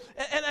woozy and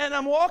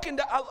I'm walking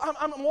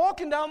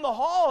down the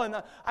hall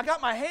and I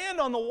got my hand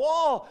on the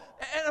wall.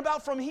 And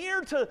about from here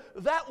to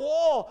that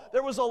wall,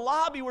 there was a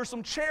lobby where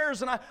some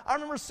chairs. And I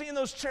remember seeing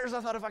those chairs.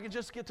 I thought if I could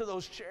just get to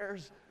those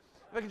chairs.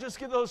 If I could just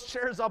get those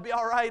chairs, I'll be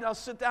all right. I'll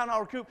sit down, I'll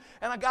recoup.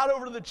 And I got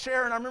over to the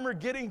chair, and I remember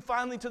getting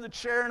finally to the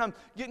chair, and I'm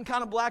getting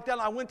kind of blacked out.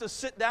 And I went to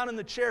sit down in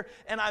the chair,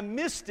 and I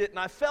missed it, and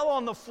I fell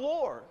on the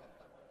floor.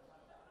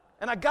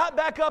 And I got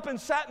back up and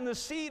sat in the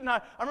seat, and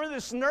I remember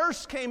this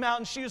nurse came out,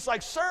 and she was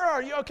like, "Sir,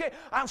 are you okay?"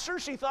 I'm sure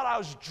she thought I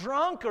was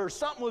drunk or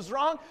something was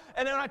wrong.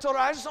 And then I told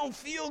her, "I just don't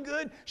feel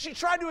good." She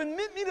tried to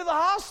admit me to the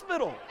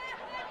hospital.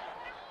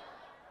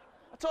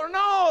 I told her,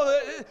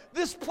 "No,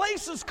 this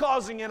place is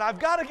causing it. I've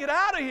got to get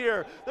out of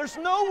here. There's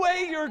no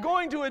way you're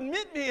going to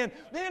admit me." And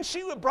man,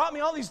 she brought me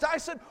all these dice. I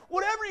said,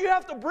 "Whatever you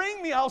have to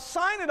bring me, I'll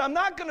sign it. I'm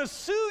not going to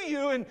sue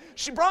you." And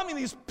she brought me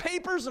these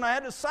papers, and I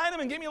had to sign them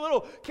and gave me a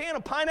little can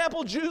of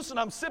pineapple juice, and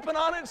I'm sipping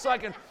on it so I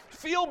can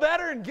feel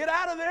better and get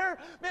out of there.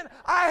 Man,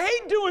 I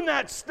hate doing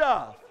that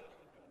stuff.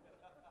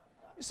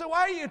 You say, "Why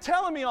are you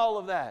telling me all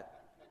of that?"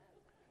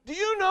 Do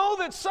you know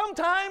that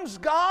sometimes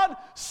God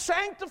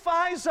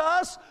sanctifies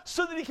us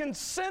so that He can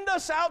send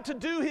us out to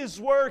do His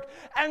work?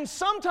 And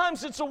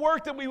sometimes it's a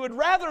work that we would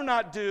rather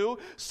not do.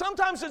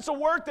 Sometimes it's a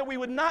work that we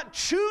would not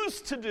choose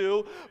to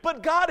do.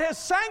 But God has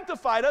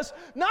sanctified us,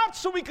 not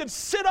so we could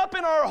sit up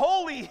in our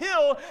holy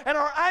hill and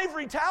our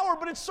ivory tower,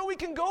 but it's so we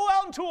can go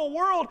out into a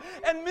world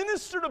and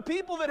minister to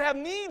people that have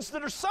needs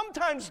that are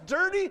sometimes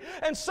dirty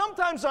and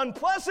sometimes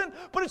unpleasant.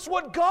 But it's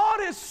what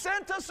God has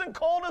sent us and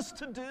called us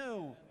to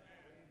do.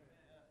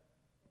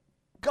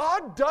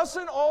 God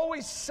doesn't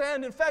always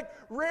send, in fact,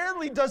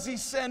 rarely does He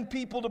send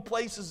people to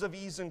places of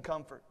ease and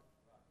comfort.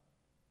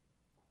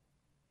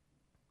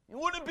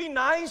 Wouldn't it be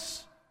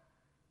nice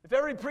if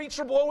every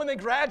preacher boy, when they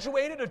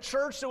graduated, a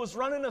church that was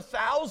running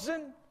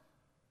 1,000,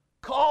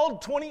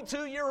 called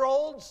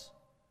 22-year-olds,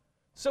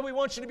 said, "We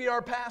want you to be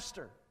our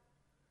pastor.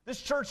 This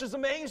church is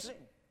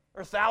amazing."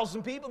 There are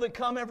 1,000 people that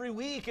come every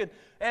week,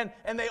 and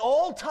they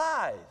all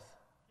tithe.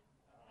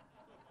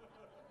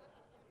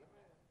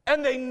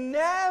 And they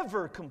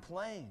never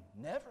complain,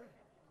 never.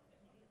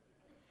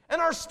 And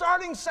our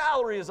starting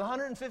salary is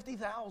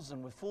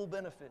 $150,000 with full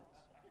benefits.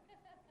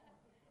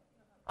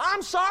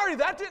 I'm sorry,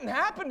 that didn't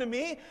happen to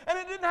me, and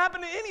it didn't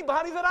happen to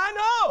anybody that I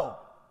know.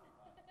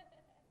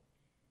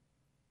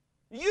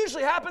 It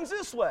usually happens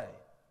this way.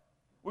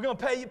 We're going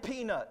to pay you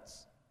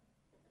peanuts.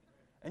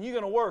 And you're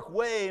going to work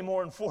way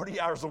more than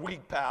 40 hours a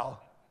week,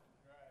 pal.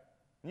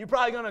 And you're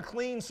probably going to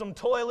clean some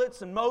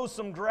toilets and mow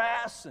some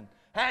grass and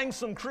hang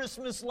some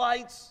Christmas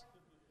lights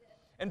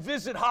and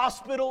visit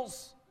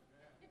hospitals.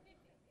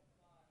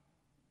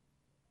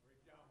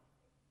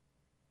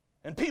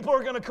 And people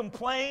are going to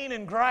complain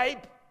and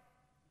gripe.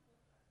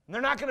 And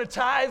they're not going to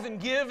tithe and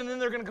give, and then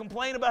they're going to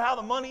complain about how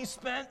the money's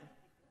spent.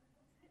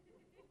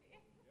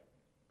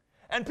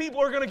 And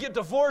people are going to get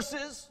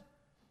divorces,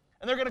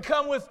 and they're going to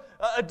come with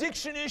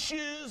addiction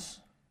issues.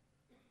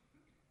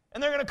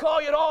 And they're going to call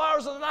you at all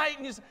hours of the night,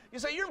 and you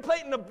say, "You're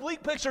painting a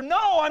bleak picture."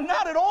 No, I'm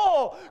not at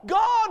all.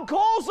 God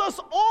calls us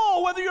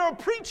all, whether you're a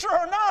preacher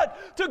or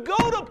not, to go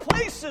to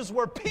places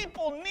where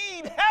people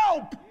need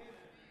help.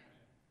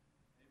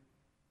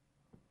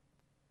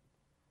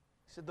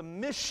 He said the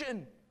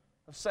mission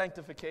of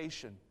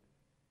sanctification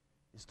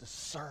is to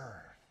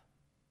serve.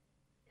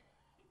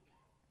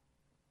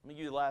 Let me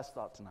give you the last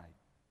thought tonight.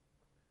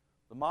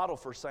 The model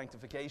for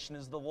sanctification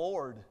is the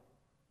Lord.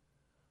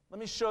 Let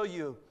me show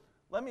you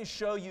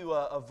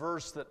a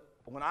verse that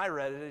when I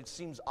read it, it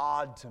seems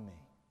odd to me.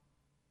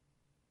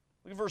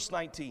 Look at verse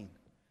 19.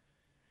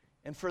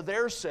 "And for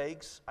their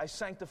sakes I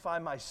sanctify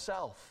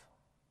myself."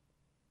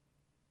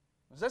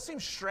 Does that seem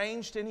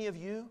strange to any of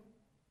you?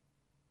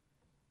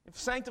 If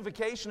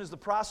sanctification is the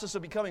process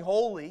of becoming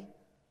holy,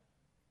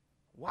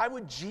 why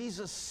would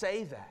Jesus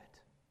say that?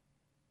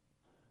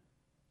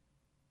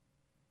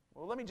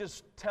 Well, let me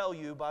just tell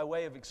you by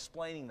way of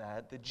explaining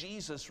that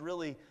Jesus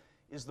really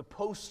is the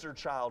poster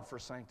child for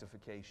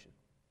sanctification.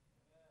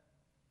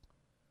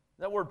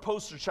 That word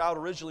poster child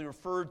originally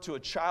referred to a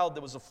child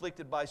that was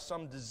afflicted by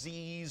some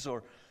disease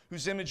or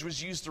whose image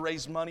was used to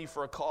raise money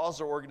for a cause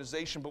or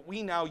organization, but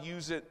we now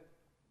use it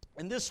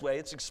in this way.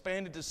 It's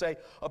expanded to say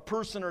a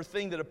person or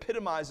thing that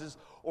epitomizes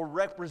or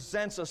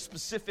represents a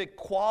specific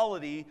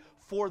quality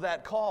for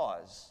that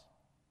cause.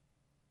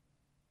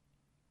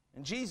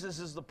 And Jesus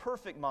is the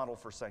perfect model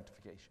for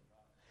sanctification.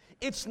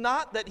 It's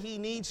not that He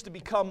needs to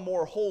become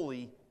more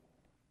holy.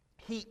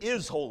 He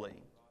is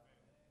holy.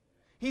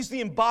 He's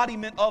the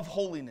embodiment of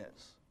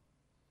holiness.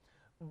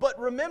 But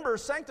remember,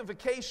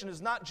 sanctification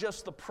is not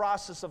just the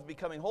process of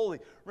becoming holy.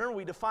 Remember,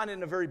 we define it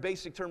in a very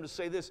basic term to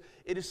say this.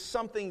 It is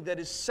something that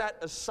is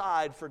set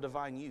aside for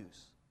divine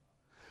use.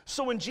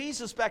 So when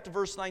Jesus, back to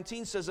verse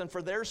 19, says, "And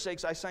for their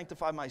sakes I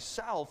sanctify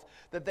myself,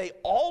 that they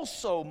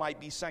also might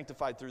be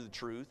sanctified through the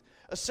truth,"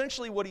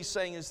 essentially what He's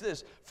saying is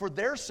this: for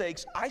their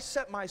sakes I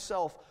set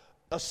myself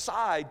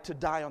aside to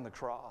die on the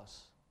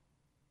cross.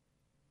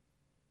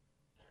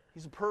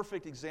 He's a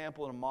perfect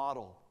example and a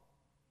model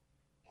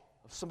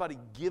of somebody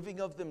giving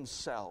of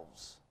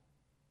themselves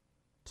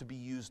to be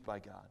used by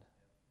God.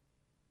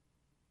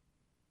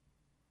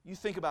 You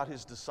think about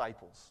his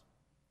disciples.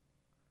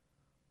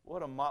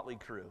 What a motley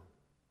crew.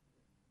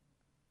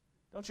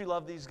 Don't you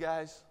love these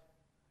guys?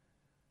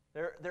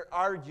 They're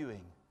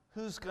arguing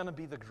who's going to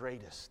be the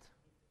greatest.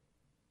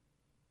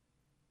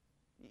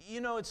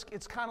 You know,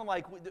 it's kind of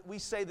like we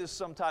say this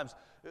sometimes.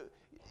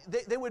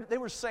 They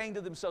were saying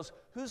to themselves,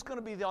 who's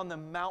going to be on the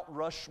Mount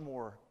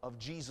Rushmore of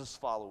Jesus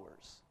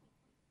followers?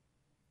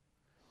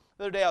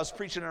 The other day I was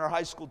preaching in our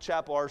high school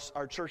chapel.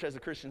 Our church has a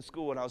Christian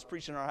school, and I was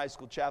preaching in our high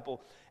school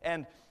chapel.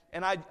 And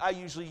I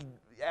usually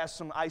ask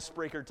some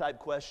icebreaker type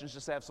questions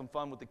just to have some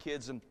fun with the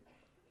kids. And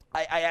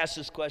I asked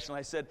this question.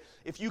 I said,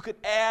 if you could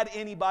add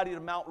anybody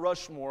to Mount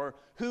Rushmore,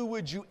 who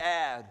would you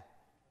add?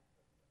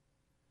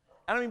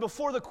 And I mean,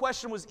 before the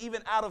question was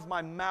even out of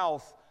my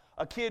mouth,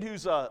 a kid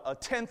who's a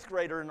 10th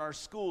grader in our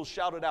school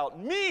shouted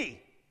out,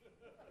 me!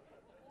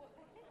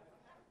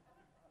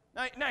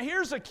 Now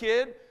here's a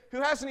kid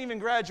who hasn't even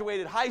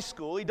graduated high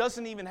school. He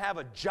doesn't even have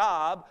a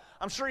job.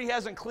 I'm sure he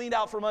hasn't cleaned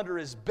out from under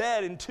his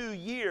bed in 2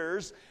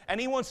 years,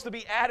 and he wants to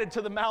be added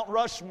to the Mount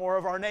Rushmore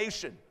of our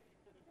nation.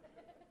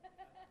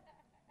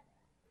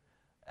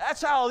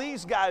 That's how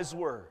these guys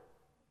were.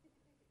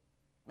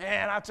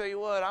 Man, I tell you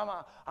what,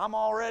 I'm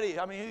already,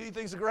 who do you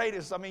think's the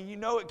greatest? You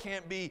know it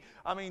can't be,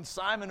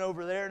 Simon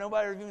over there.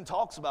 Nobody even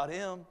talks about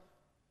him.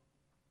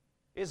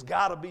 It's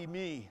got to be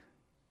me.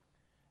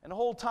 And the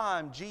whole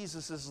time,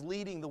 Jesus is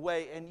leading the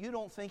way, and you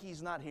don't think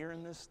he's not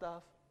hearing this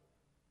stuff?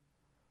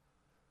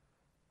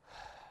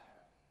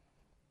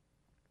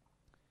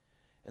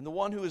 And the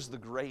one who is the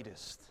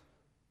greatest.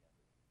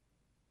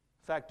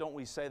 In fact, don't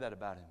we say that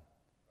about him?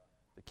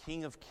 The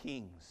King of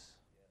Kings,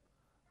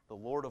 the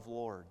Lord of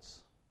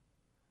Lords.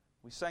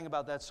 We sang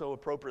about that so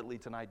appropriately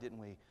tonight, didn't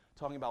we?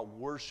 Talking about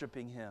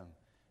worshiping him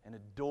and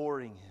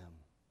adoring him,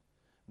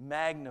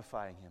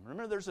 magnifying him.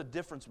 Remember, there's a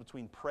difference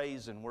between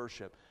praise and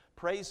worship.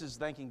 Praise is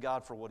thanking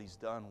God for what he's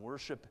done.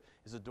 Worship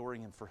is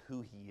adoring him for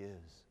who he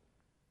is.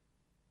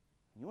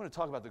 You want to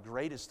talk about the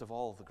greatest of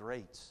all the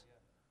greats.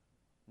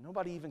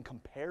 Nobody even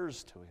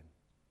compares to him.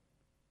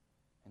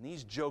 And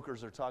these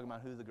jokers are talking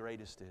about who the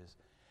greatest is.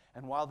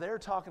 And while they're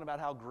talking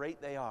about how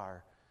great they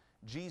are,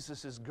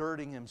 Jesus is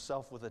girding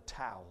himself with a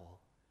towel,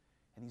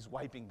 and he's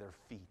wiping their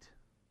feet.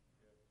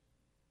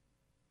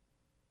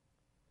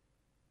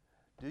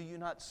 Do you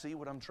not see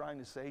what I'm trying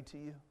to say to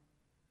you?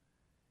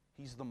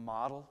 He's the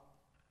model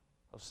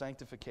of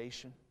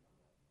sanctification.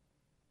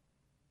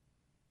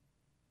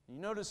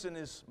 You notice in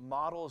his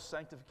model of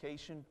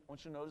sanctification, I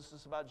want you to notice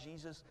this about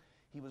Jesus,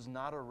 he was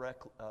not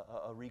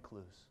a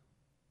recluse.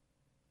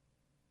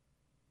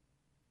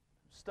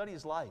 Study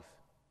his life.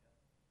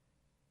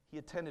 He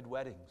attended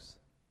weddings.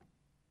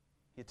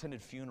 He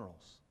attended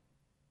funerals.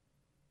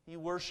 He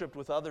worshiped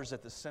with others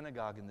at the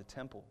synagogue and the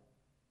temple.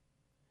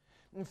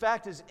 In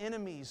fact, his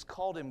enemies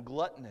called him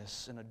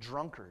gluttonous and a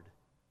drunkard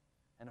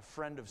and a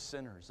friend of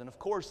sinners. And of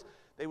course,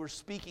 they were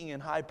speaking in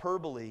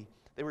hyperbole.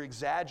 They were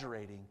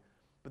exaggerating.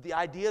 But the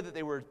idea that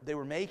they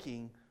were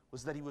making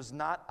was that he was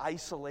not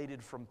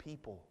isolated from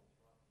people.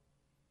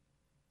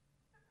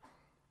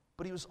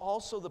 But he was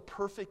also the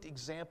perfect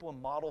example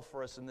and model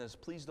for us in this.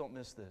 Please don't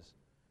miss this.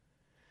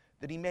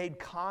 That he made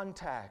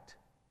contact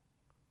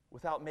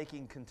without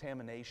making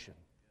contamination.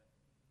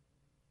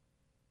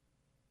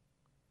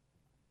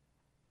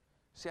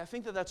 See, I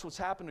think that's what's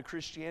happened to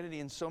Christianity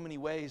in so many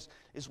ways,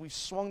 is we've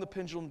swung the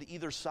pendulum to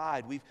either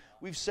side.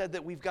 We've said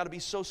that we've got to be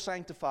so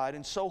sanctified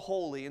and so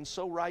holy and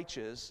so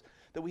righteous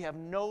that we have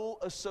no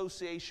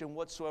association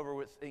whatsoever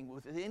with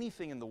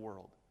anything in the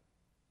world.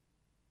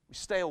 We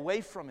stay away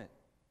from it.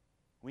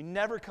 We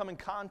never come in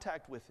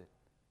contact with it.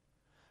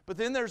 But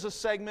then there's a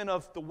segment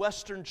of the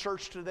Western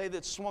church today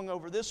that's swung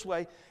over this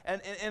way,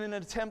 and in an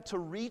attempt to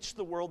reach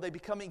the world, they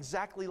become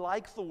exactly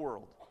like the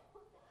world.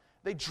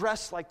 They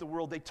dress like the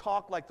world. They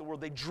talk like the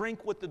world. They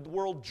drink what the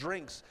world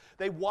drinks.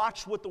 They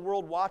watch what the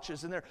world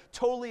watches, and they're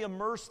totally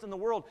immersed in the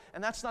world.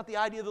 And that's not the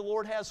idea the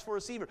Lord has for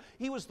us either.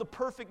 He was the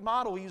perfect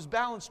model. He was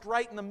balanced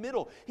right in the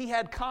middle. He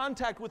had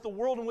contact with the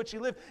world in which he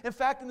lived. In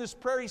fact, in this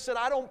prayer, he said,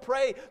 I don't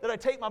pray that I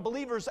take my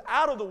believers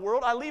out of the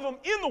world. I leave them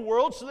in the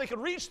world so they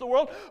can reach the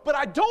world, but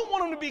I don't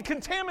want them to be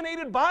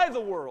contaminated by the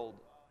world.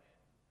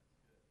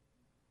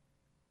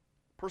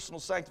 Personal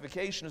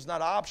sanctification is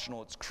not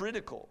optional. It's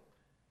critical.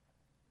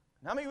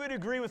 How many would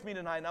agree with me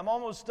tonight? And I'm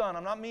almost done.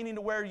 I'm not meaning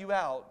to wear you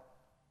out.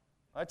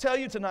 I tell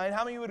you tonight,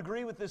 how many would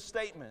agree with this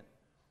statement?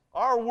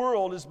 Our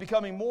world is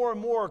becoming more and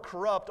more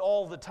corrupt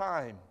all the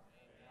time.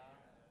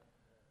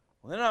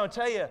 Well, then I would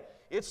tell you,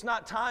 it's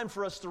not time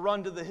for us to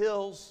run to the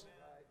hills.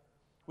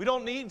 We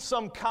don't need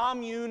some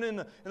commune in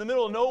the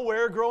middle of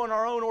nowhere growing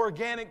our own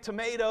organic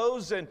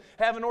tomatoes and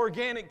having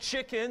organic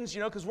chickens,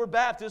 because we're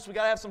Baptists, we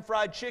got to have some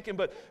fried chicken,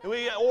 but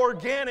we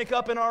organic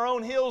up in our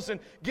own hills and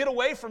get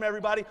away from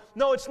everybody.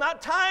 No, it's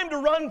not time to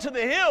run to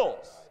the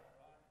hills.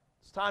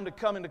 It's time to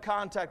come into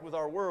contact with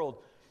our world.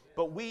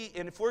 But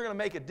if we're going to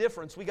make a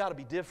difference, we got to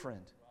be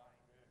different.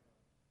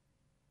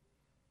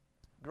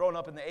 Growing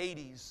up in the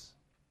 80s,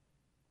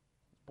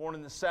 born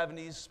in the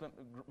 70s, spent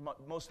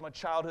most of my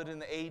childhood in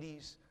the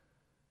 80s.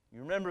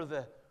 You remember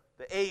the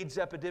AIDS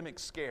epidemic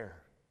scare.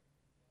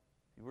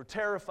 You were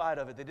terrified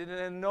of it. They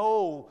didn't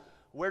know,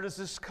 where does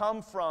this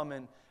come from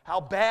and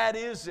how bad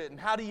is it and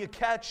how do you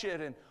catch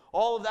it, and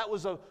all of that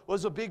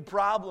was a big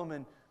problem.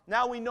 And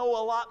now we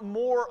know a lot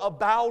more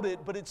about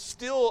it, but it's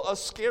still a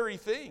scary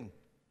thing.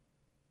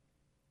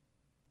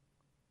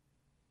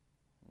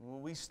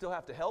 We still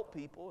have to help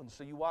people, and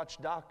so you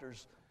watch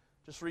doctors.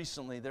 Just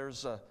recently,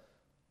 there's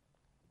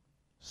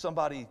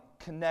somebody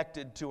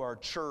connected to our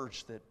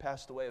church that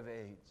passed away of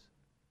AIDS.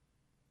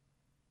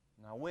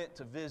 And I went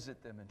to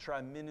visit them and try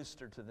and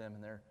minister to them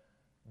in their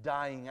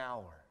dying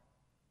hour.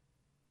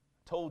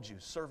 I told you,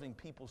 serving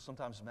people is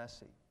sometimes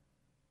messy.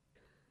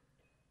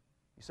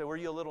 You say, were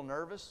you a little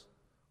nervous?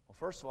 Well,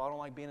 first of all, I don't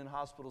like being in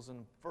hospitals in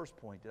the first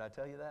point. Did I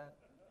tell you that?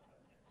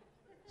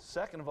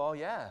 Second of all,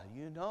 yeah,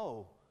 you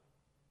know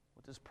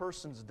what this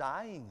person's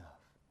dying of.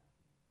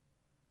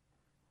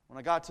 When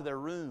I got to their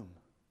room,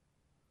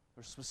 there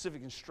were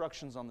specific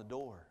instructions on the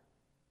door.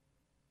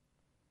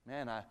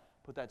 Man, I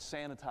put that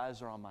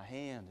sanitizer on my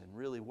hand and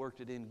really worked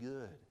it in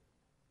good.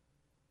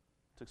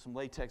 Took some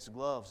latex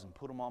gloves and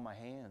put them on my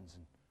hands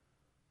and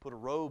put a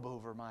robe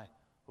over my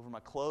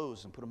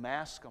clothes and put a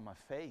mask on my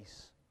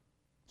face.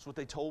 That's what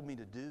they told me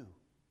to do.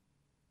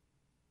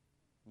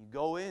 You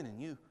go in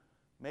and you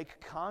make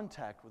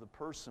contact with a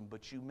person,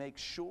 but you make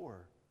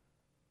sure.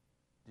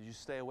 Did you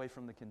stay away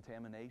from the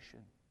contamination?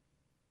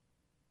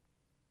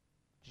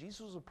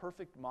 Jesus was a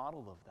perfect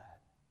model of that.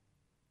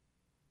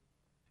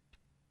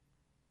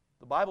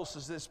 The Bible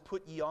says this,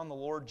 put ye on the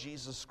Lord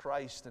Jesus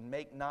Christ and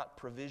make not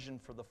provision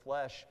for the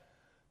flesh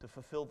to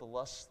fulfill the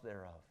lusts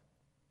thereof.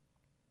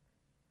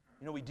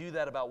 You know, we do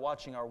that about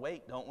watching our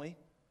weight, don't we?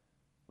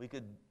 We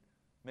could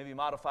maybe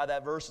modify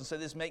that verse and say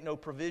this, make no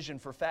provision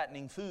for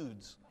fattening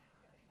foods,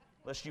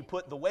 lest you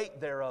put the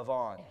weight thereof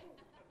on.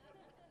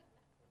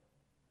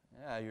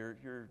 Yeah,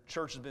 your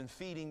church has been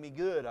feeding me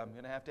good. I'm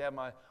going to have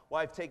my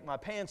wife take my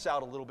pants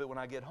out a little bit when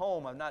I get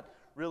home. I've not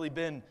really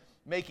been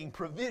making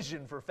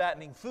provision for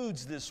fattening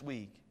foods this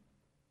week.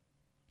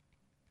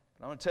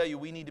 But I'm going to tell you,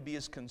 we need to be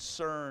as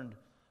concerned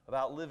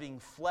about living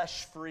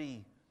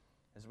flesh-free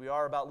as we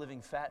are about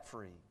living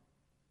fat-free.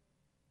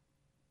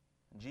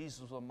 And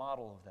Jesus was a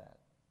model of that.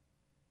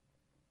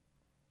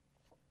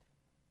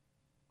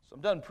 So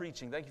I'm done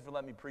preaching. Thank you for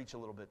letting me preach a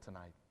little bit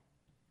tonight.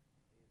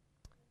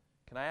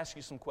 Can I ask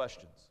you some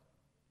questions?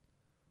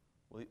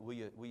 Will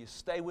you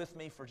stay with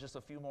me for just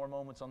a few more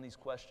moments on these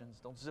questions?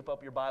 Don't zip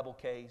up your Bible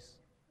case.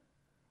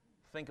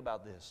 Think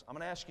about this. I'm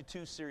going to ask you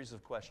two series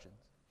of questions.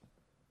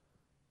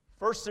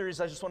 First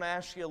series, I just want to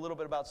ask you a little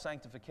bit about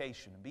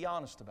sanctification and be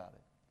honest about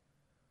it.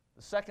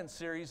 The second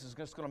series is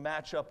just going to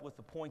match up with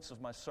the points of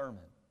my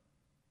sermon.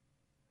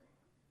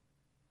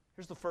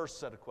 Here's the first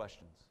set of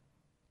questions.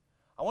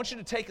 I want you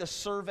to take a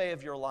survey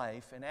of your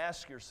life and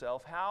ask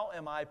yourself, how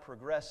am I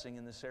progressing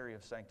in this area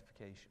of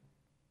sanctification?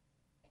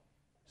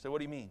 So what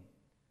do you mean?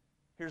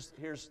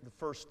 Here's the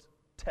first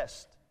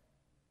test.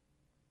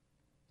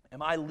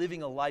 Am I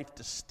living a life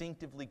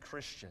distinctively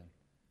Christian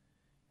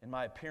in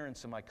my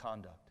appearance and my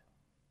conduct?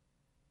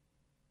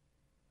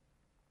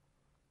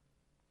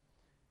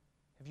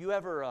 Have you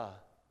ever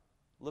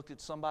looked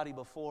at somebody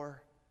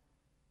before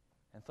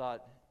and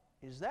thought,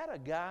 is that a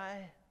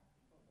guy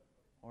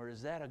or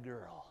is that a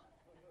girl?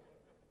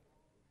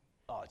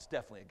 Oh, it's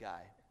definitely a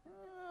guy.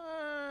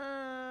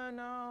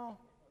 No,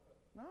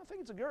 I think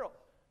it's a girl.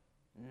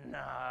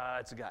 Nah,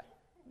 it's a guy.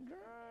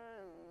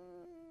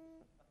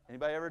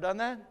 Anybody ever done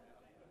that?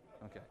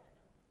 Okay.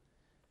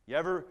 You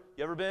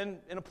ever been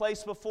in a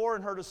place before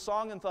and heard a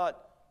song and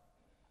thought,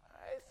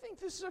 I think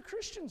this is a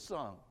Christian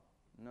song?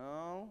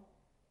 No.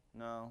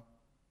 Yeah,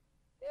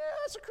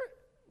 it's a Christian.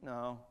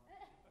 No.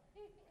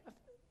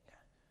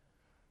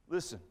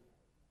 Listen,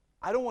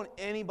 I don't want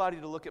anybody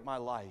to look at my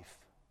life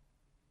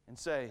and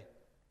say,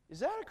 is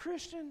that a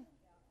Christian?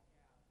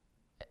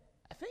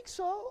 I think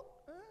so.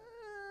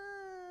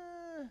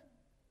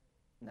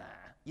 Nah.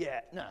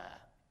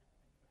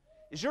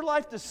 Is your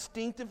life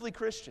distinctively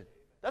Christian?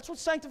 That's what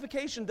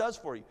sanctification does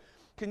for you.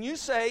 Can you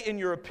say in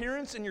your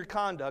appearance and your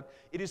conduct,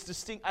 it is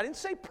distinct? I didn't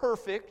say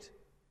perfect,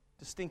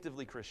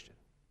 distinctively Christian.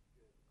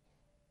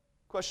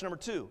 Question number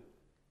 2.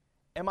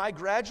 Am I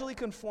gradually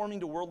conforming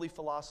to worldly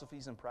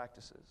philosophies and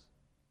practices?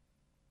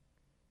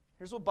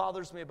 Here's what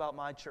bothers me about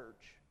my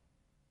church.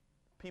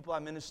 People I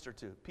minister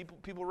to.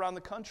 People around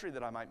the country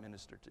that I might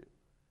minister to.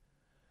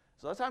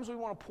 So a lot of times we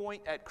want to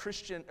point at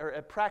Christian or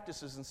at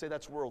practices and say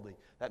that's worldly.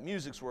 That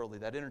music's worldly,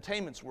 that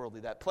entertainment's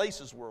worldly, that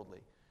place is worldly.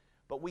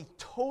 But we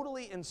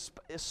totally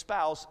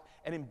espouse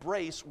and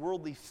embrace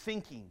worldly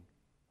thinking,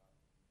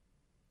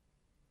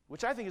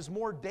 which I think is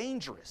more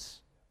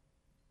dangerous.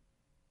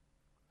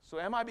 So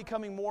am I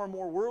becoming more and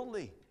more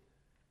worldly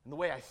in the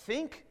way I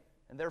think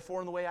and therefore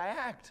in the way I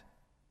act?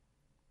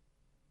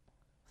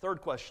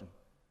 Third question.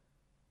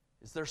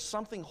 Is there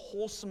something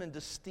wholesome and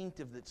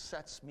distinctive that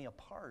sets me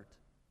apart?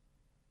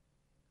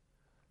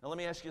 Now let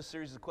me ask you a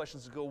series of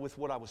questions to go with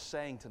what I was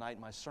saying tonight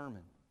in my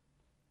sermon.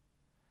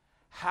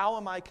 How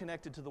am I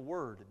connected to the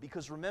Word?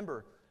 Because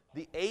remember,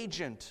 the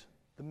agent,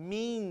 the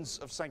means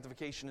of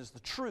sanctification is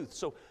the truth.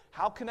 So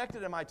how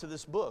connected am I to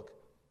this book?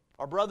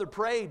 Our brother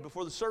prayed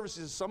before the service.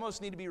 He says some of us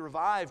need to be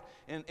revived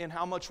in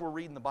how much we're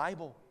reading the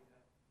Bible.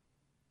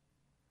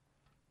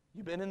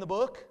 You've been in the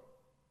book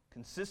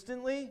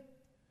consistently?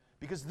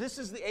 Because this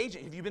is the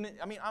agent. Have you been?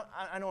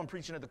 I know I'm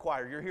preaching at the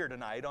choir. You're here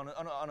tonight on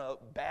a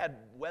bad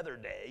weather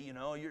day. You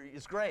know,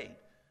 it's great.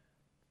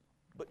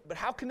 But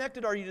how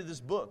connected are you to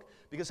this book?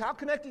 Because how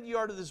connected you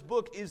are to this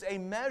book is a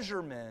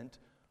measurement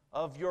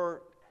of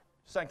your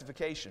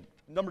sanctification.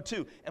 Number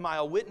 2, am I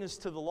a witness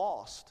to the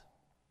lost?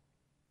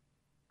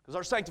 Because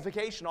our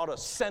sanctification ought to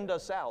send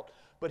us out.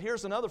 But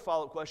here's another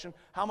follow-up question.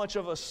 How much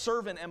of a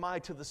servant am I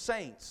to the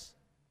saints?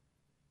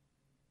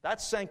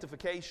 That's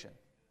sanctification.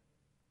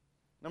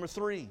 Number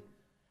 3,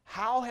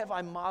 how have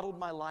I modeled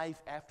my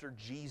life after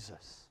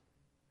Jesus?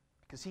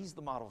 Because He's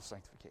the model of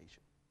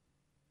sanctification.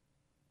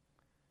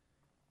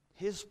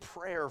 His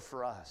prayer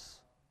for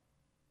us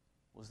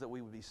was that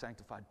we would be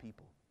sanctified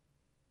people.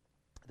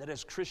 That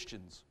as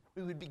Christians,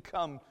 we would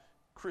become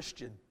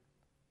Christian.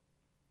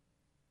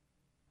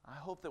 I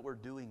hope that we're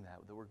doing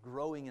that we're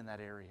growing in that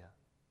area.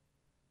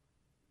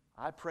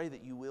 I pray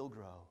that you will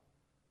grow.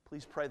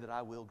 Please pray that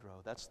I will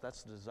grow. That's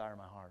the desire of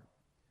my heart.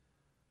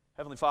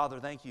 Heavenly Father,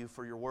 thank you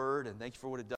for your word, and thank you for what it does.